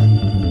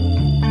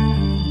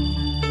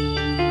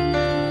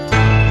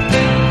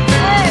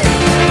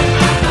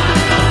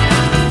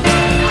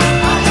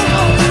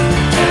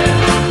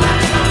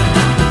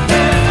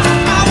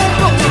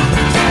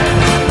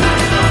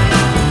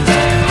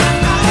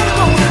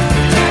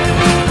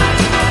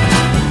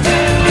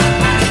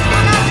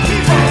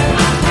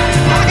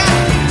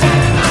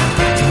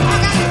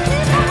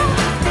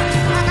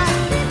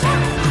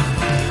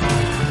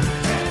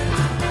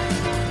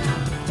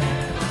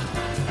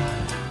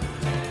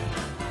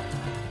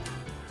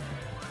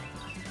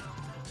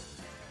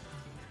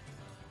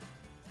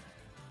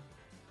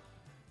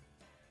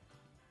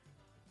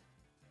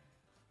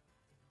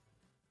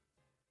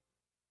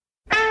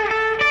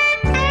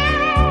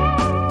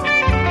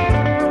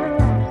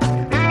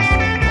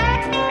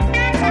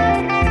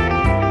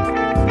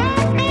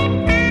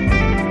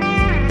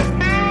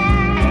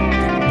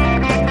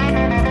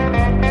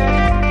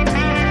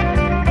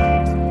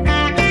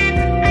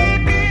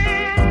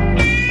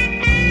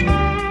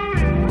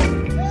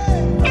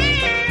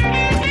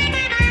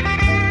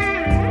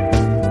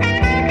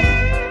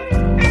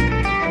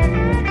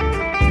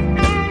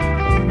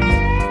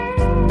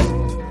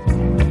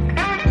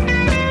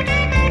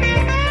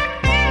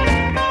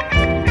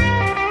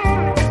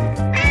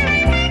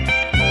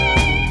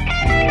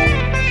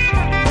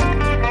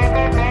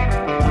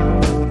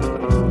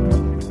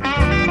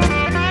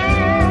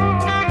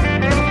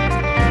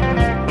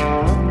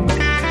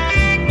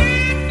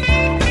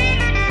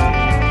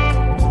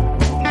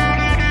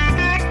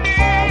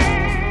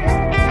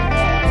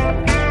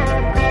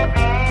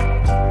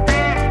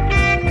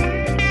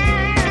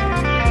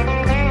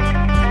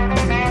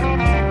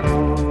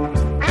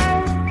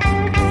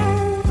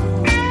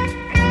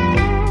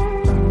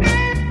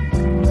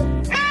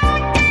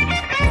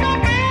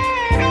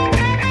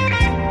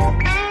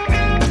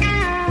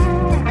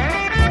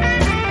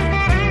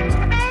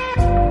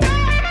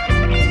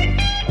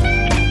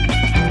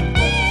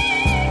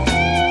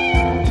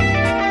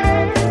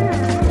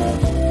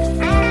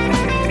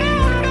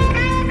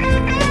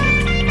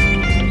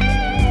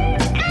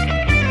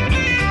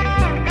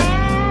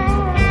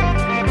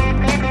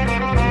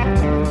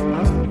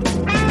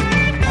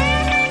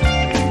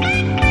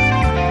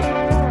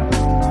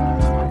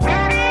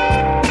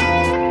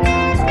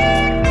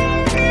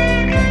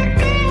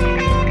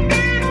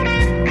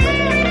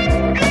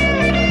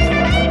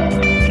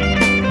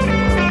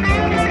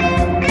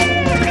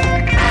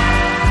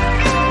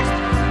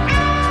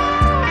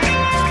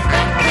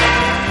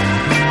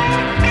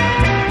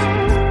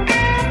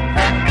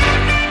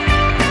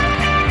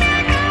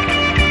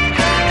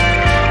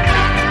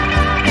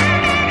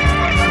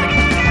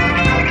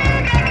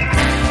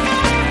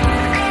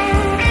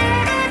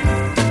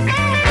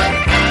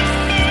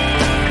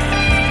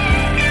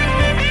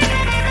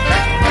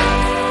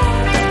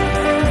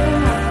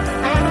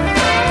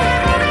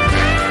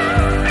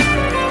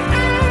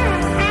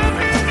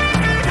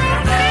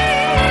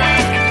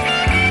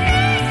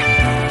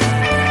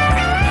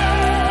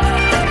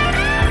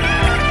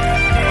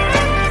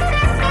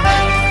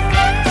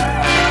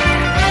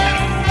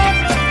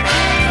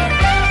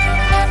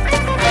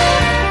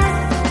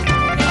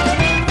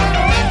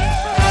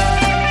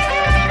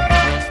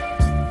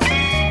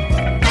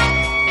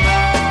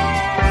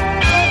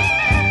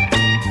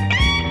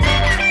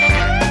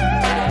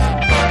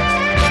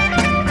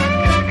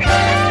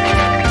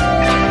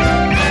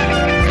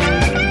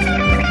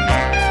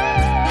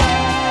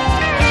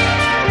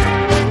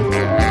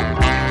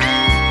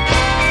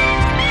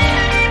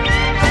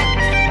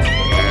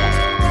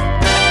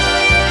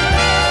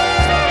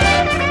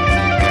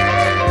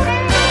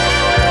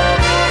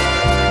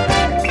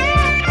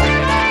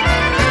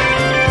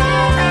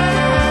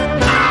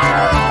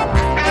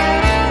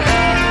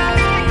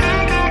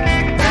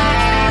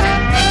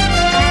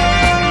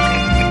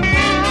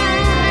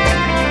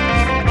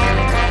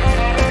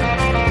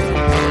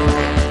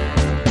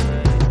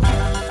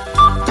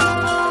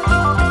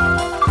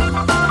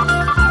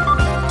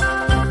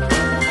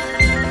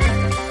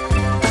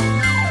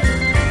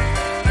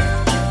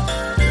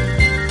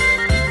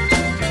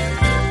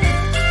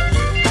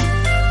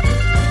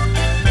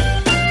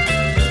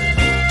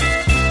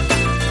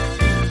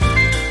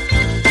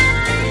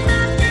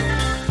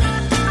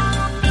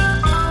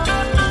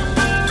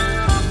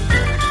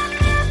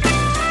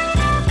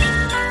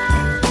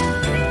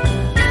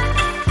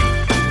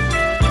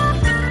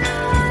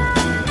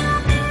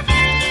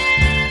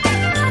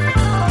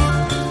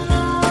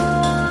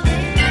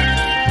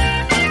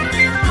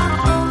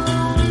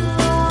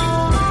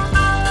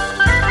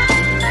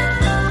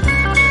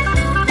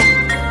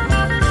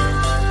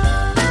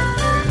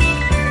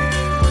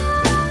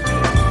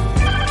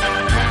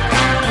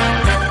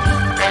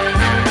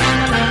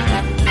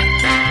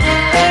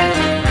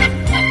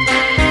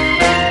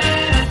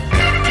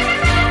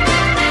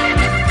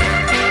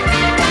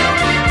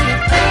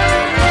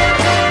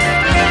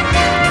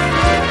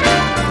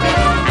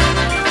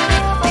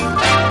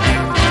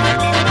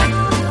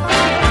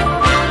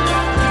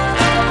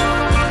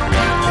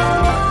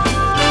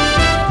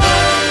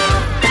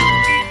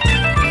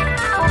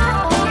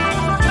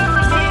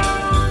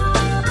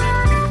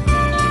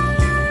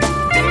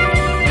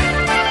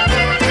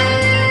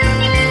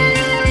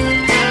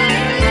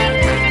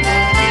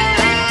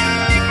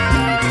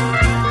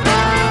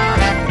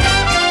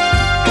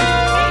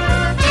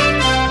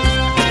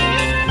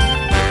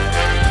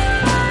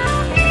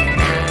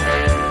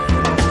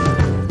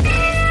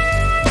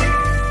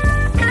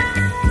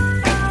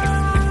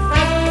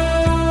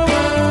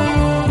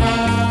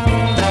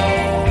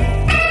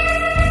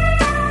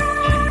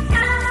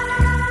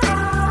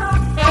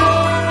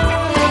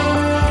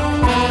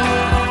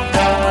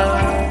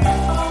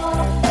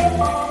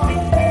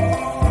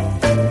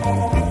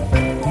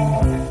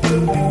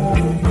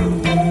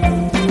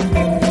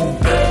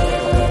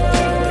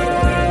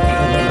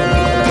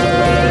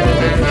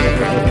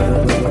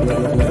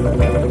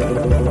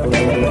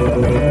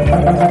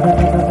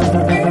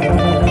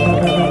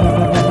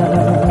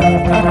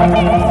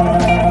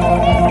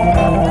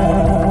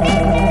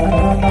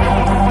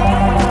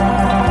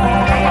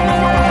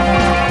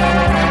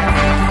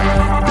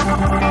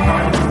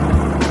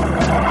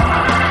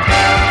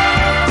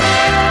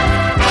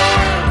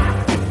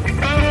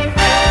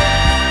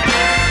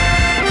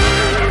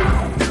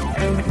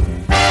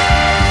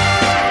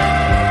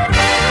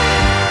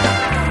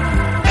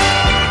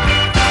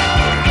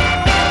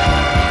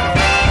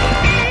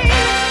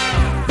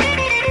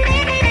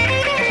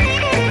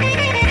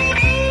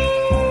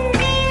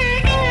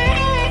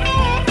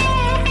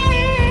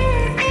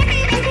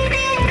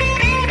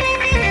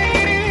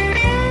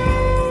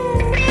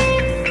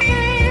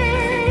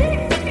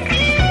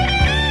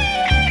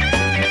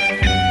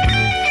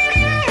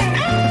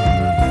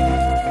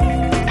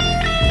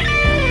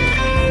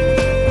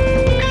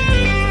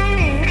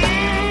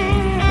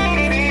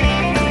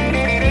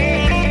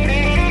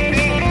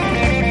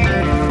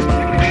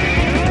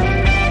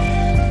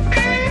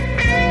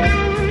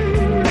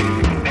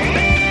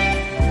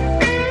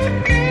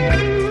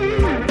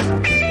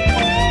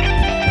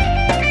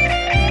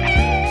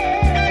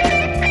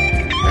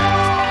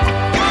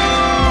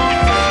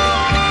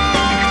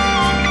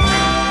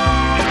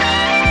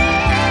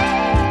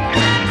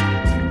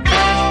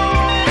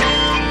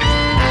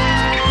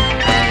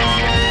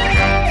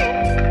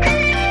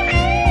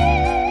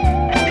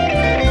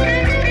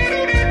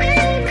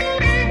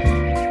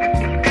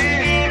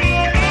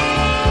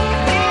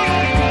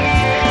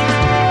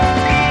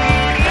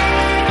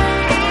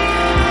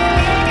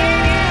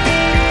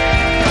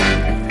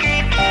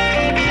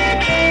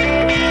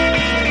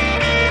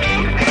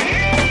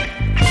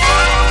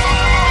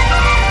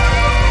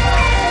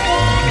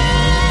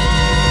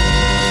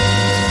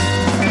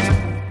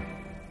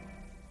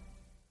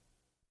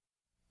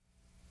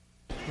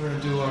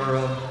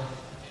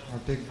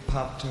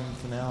 Nocturne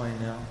finale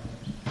now.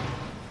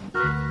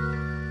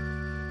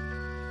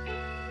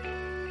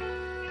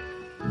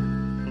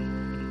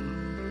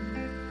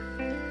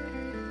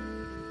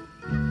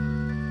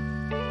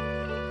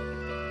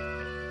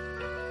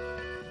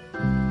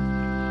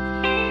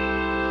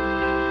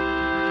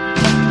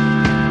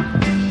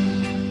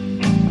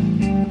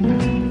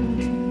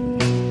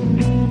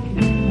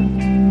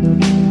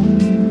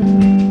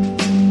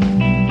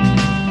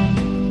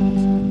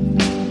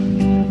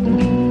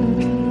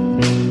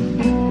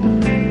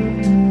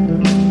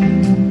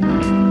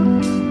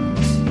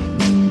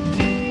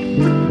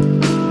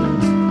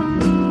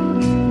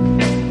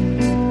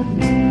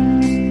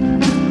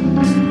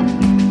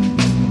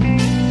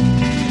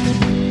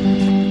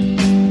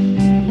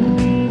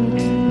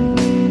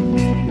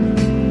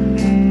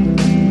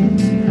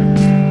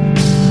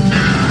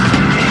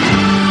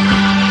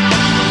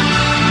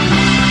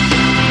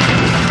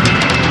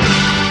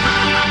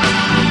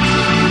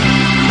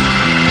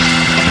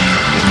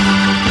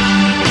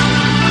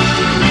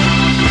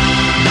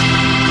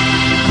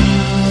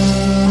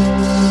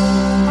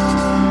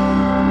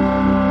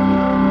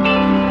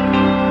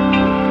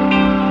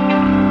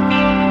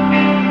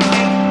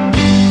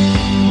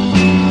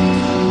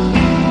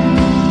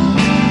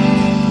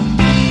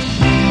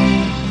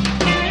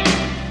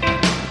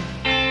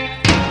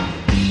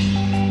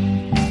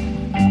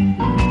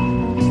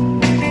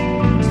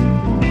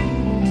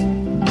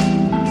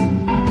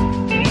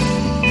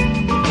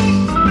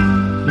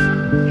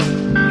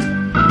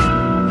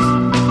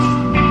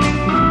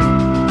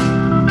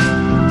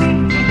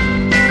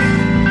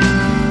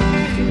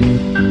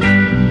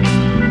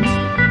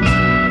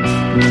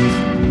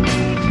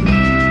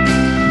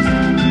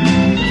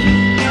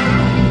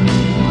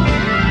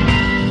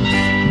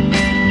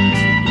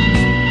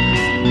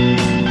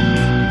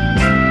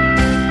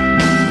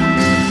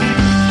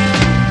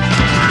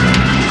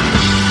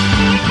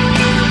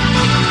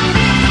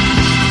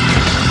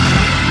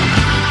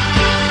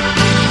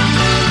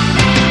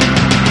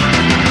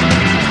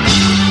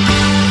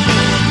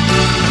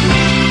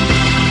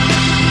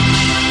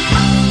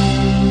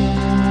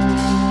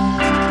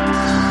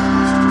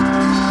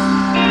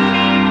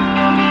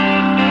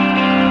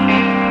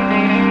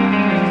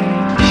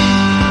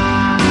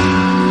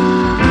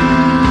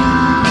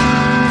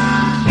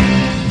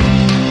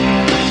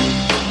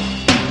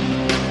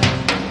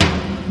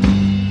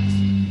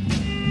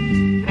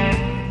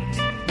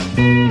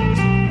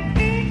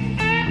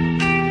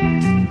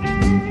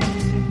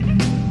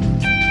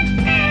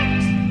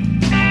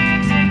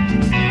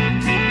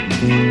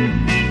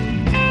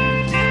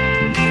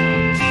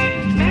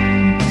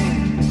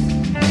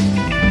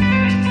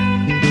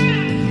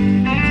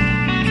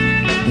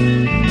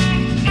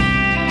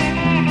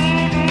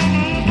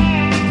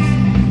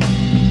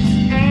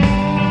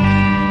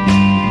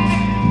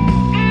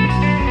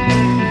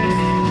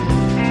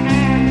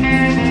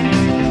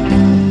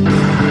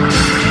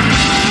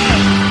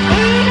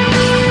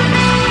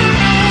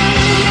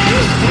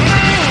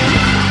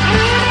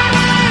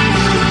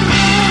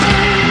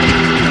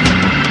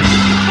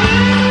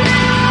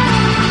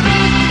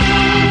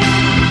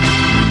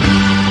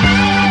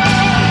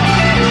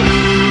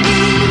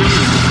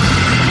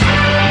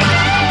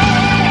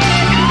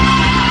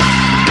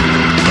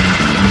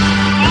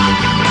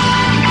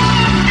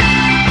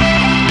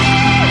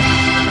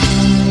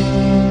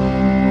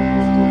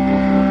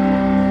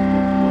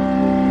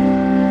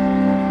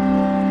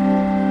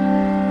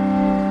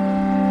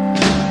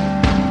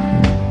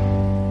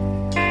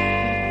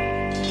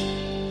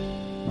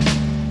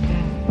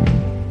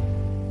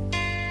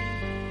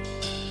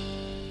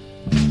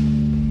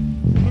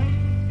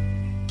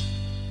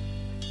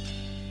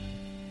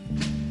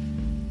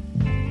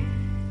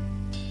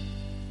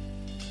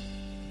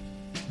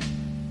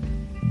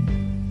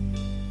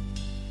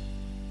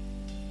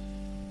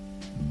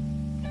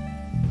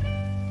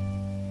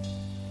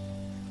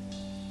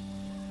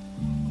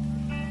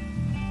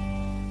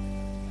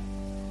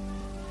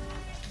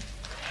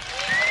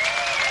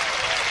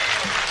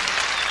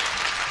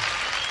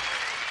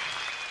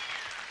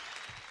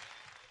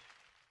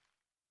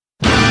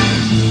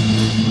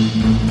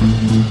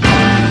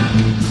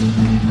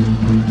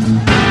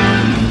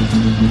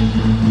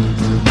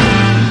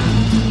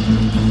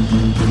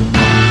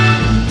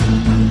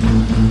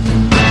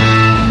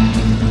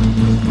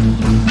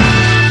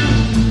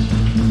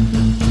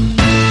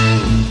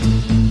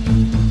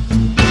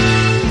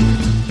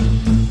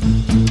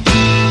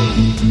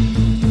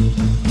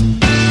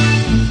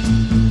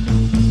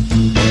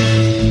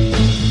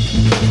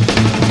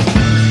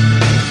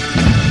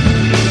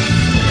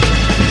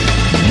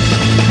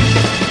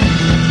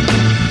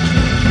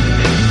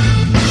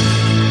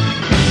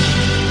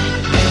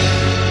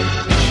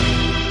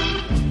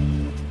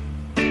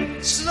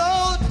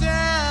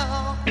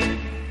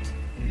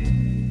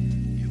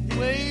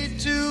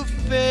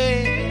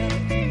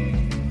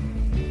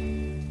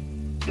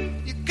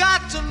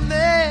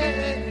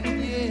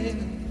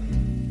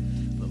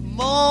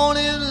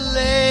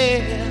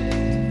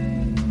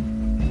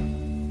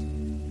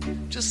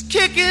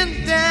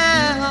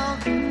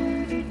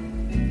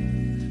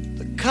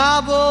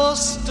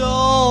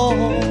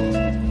 cobblestone,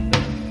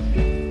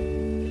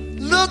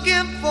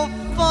 looking for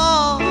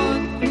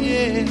fun,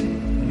 yeah,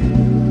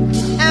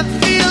 and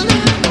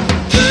feeling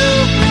too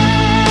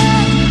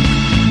bad.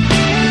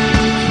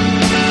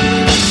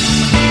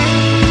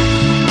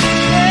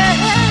 Yeah,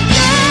 yeah,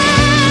 yeah,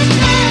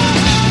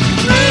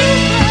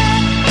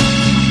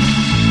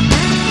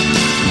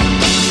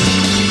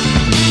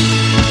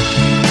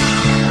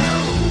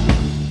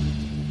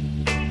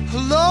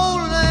 hello,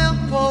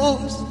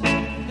 lamppost.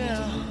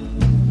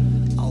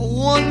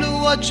 Wonder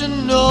what you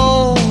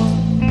know.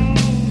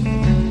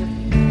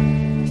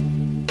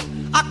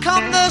 I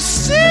come to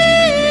see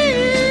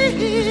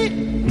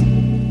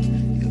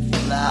your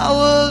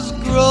flowers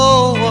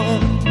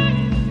growing.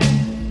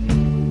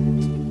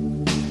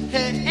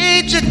 Hey,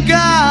 ain't you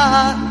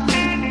got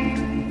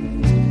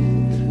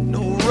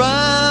no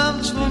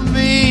rhymes for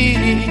me?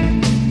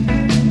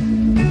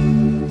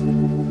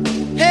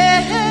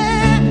 Hey,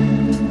 hey,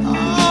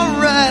 all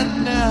right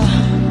now,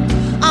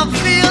 I'm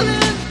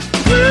feeling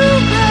too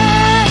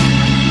bad.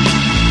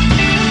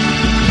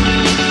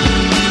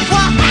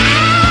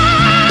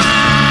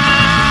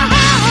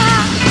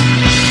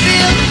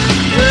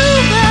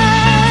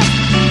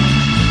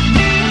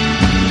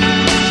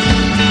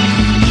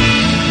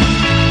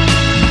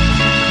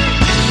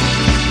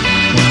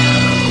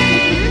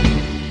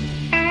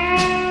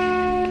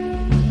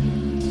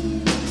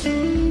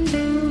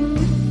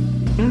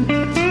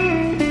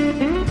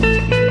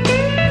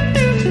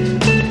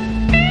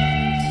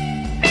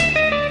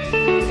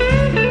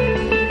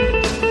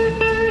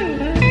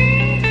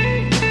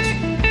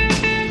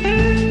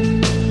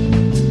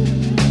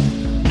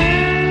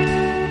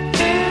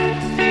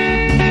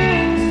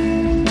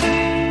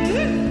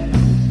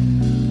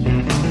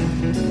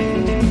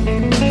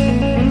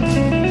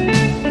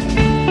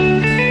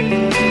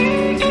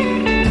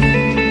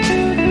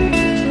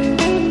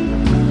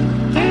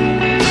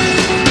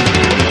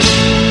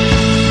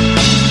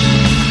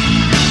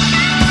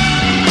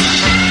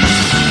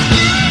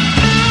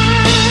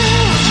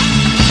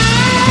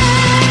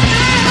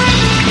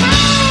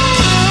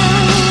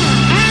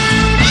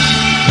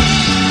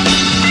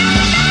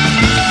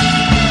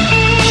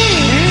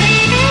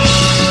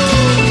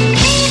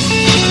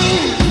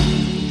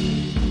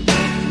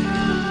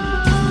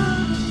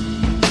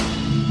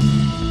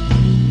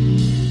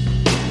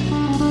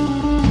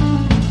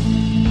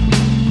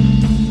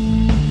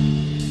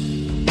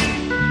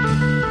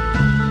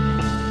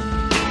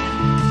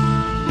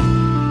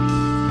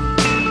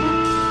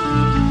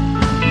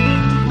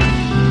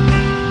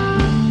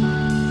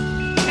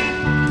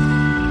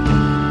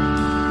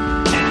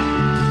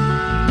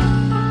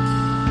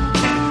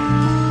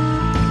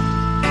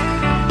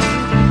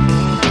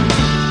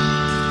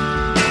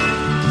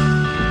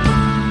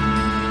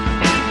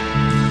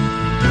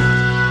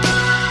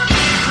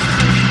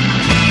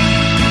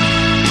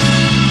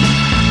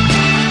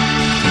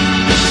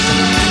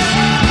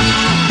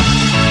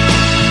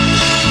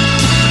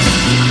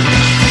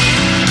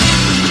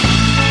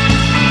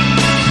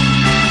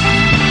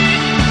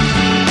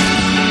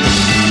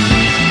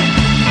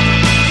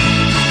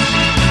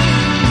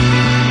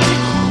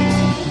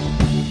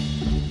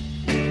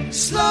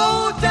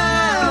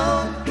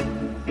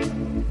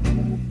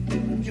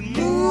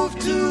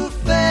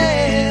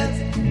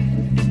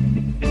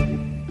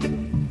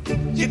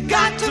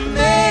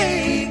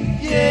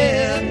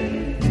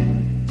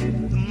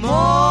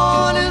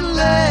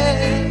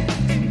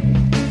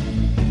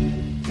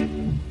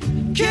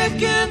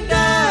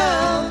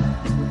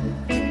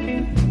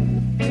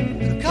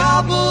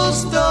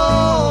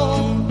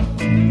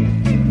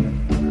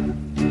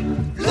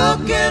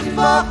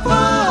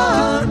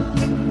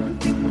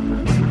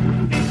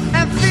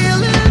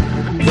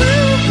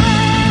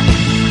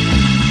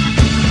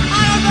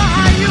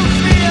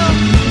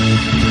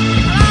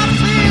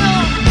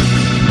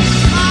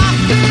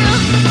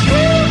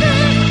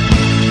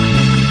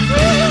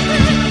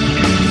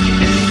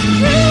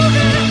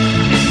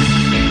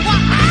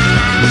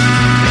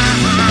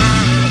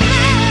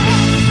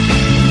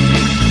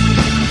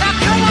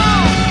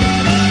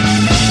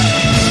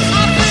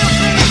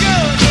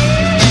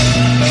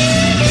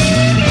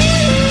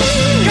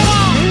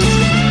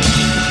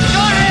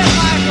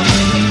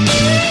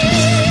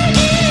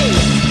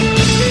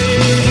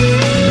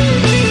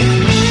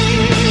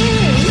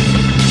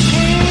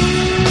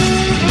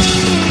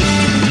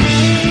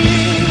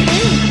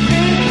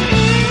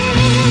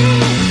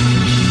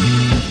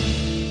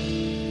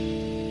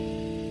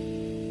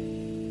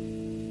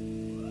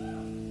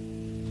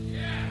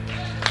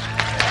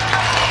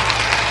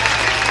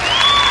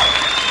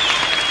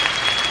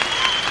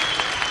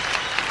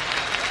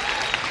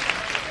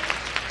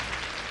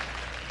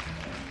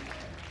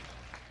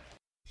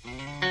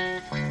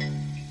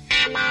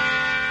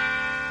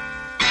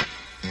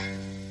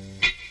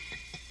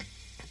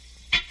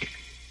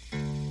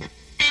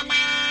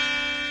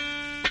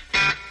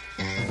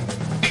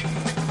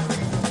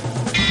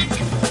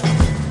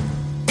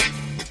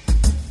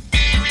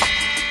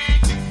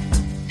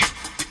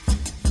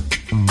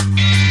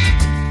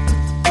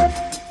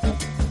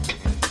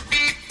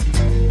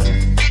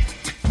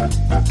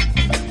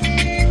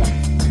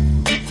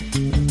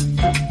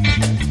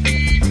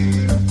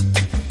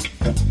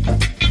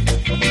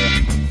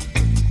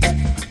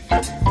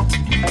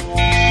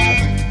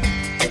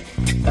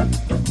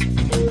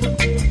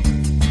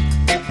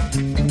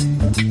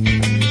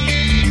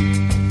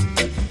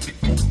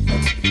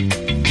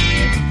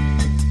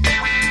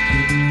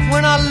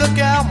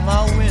 out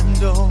my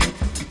window,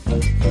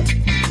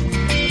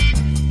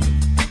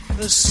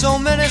 there's so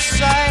many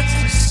sights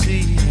to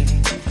see.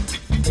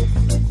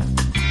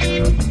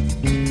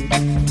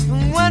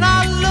 And when I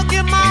look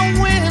in my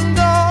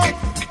window,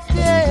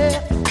 yeah,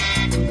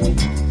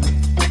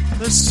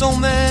 there's so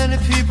many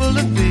people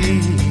to be.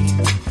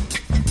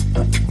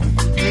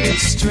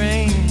 It's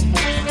strange,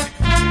 yeah.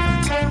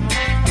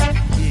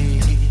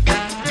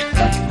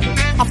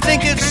 I think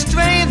it's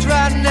strange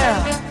right now.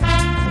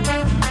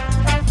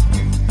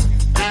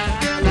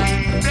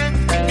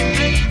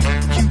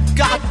 You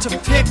got to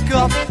pick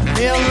up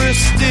every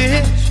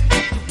stitch.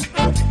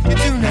 You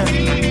do now.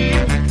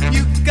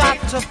 You got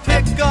to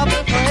pick up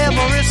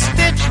every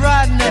stitch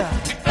right now.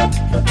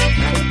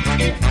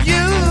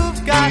 You've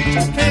got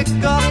to pick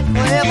up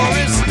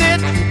every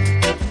stitch.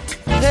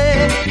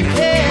 Hey,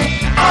 hey,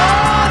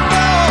 oh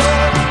no.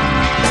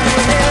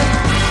 It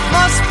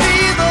must be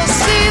the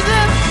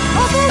season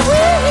of the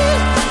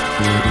wind.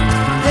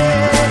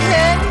 Hey,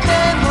 hey,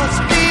 hey, must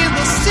be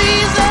the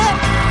season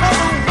of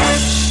the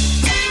witch.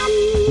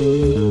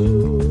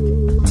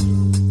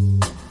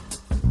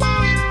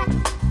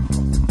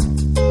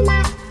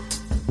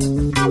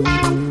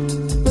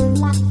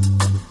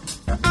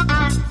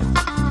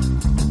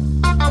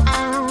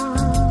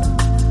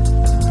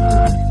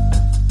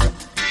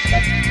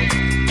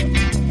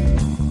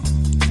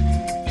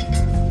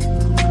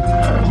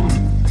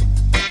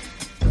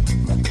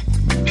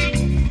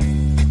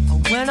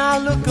 When I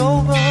look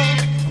over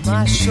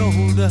my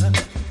shoulder,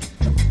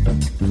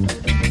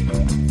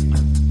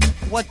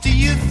 what do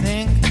you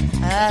think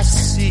I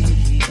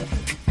see?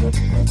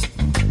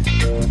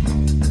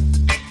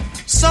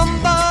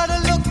 Somebody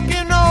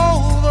looking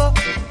over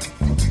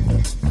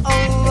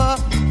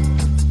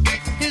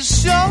his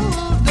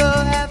shoulder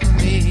at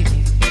me.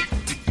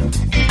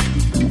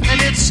 And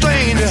it's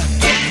strange,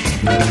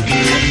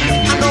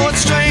 I know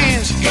it's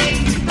strange.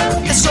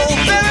 It's so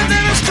very,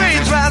 very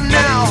strange right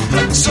now.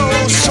 So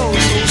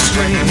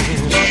strange.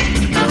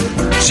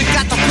 She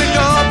got to pick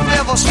up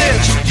every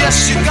stitch. Yes,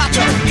 she got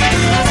to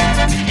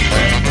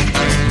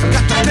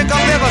pick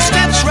up every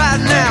stitch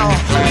right now.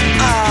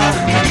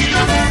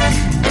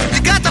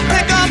 You got to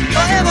pick up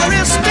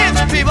every stitch,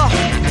 people.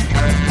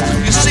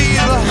 You see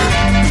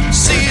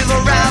the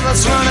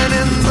rabbits running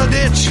in the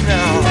ditch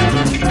now.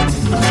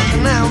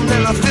 Now and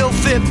then a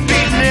filthy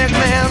beatnik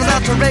man's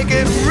out to make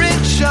it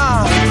rich.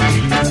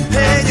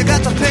 Hey, you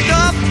got to pick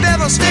up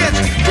every stitch,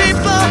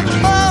 people.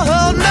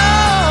 Oh no,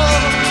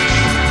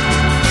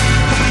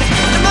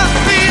 it must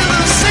be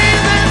the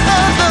season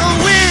of the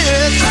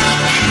witch.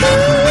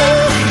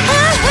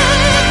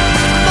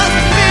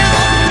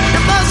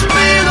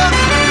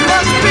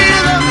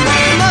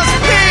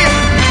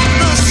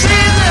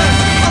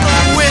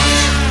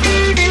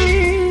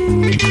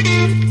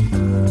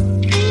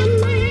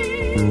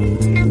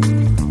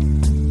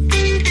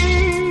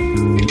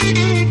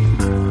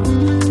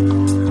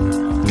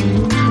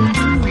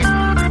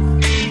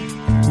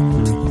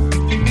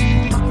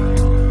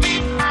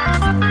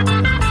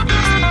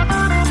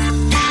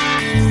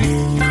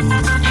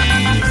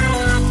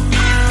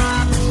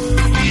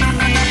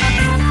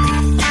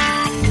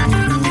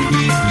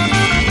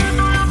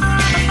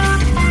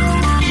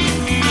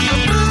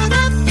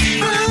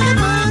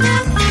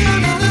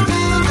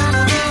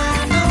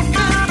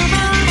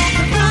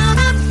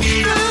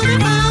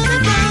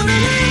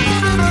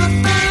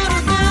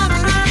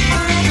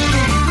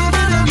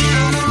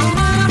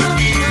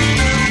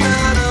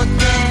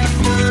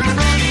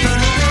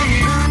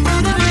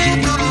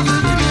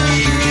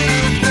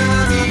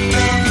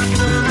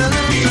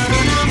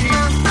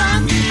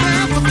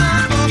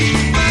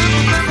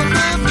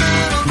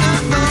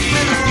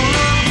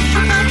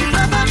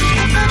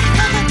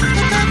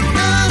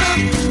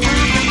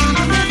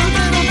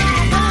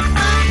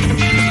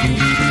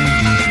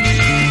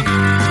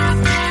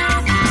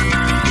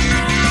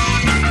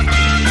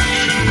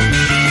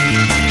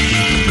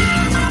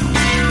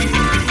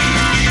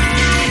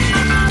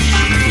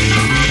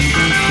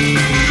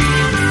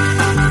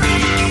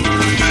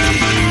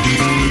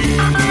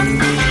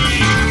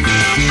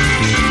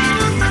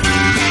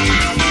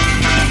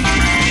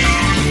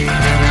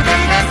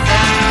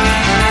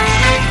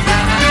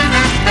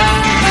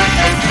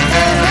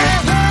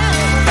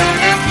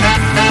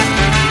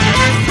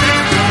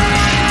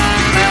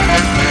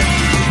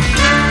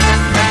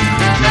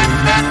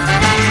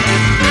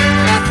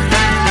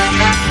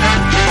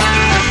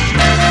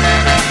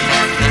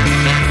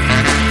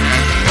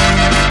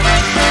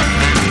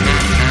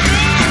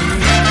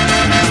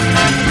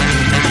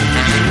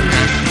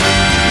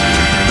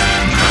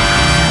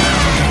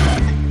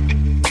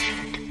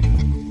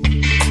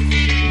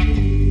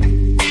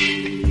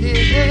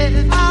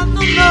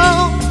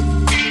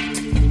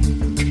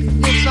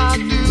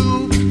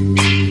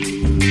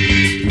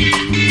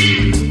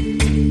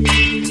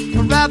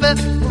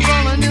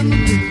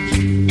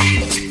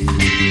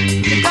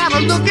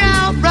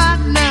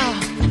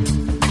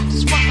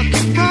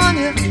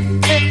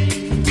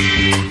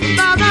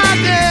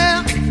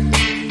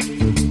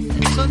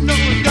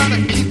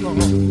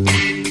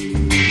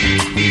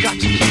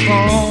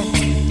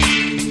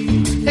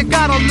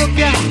 gotta look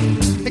out.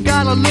 You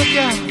gotta look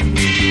out.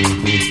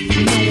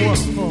 You know what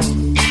for?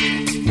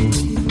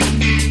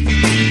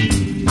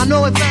 I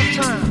know it's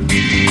that time.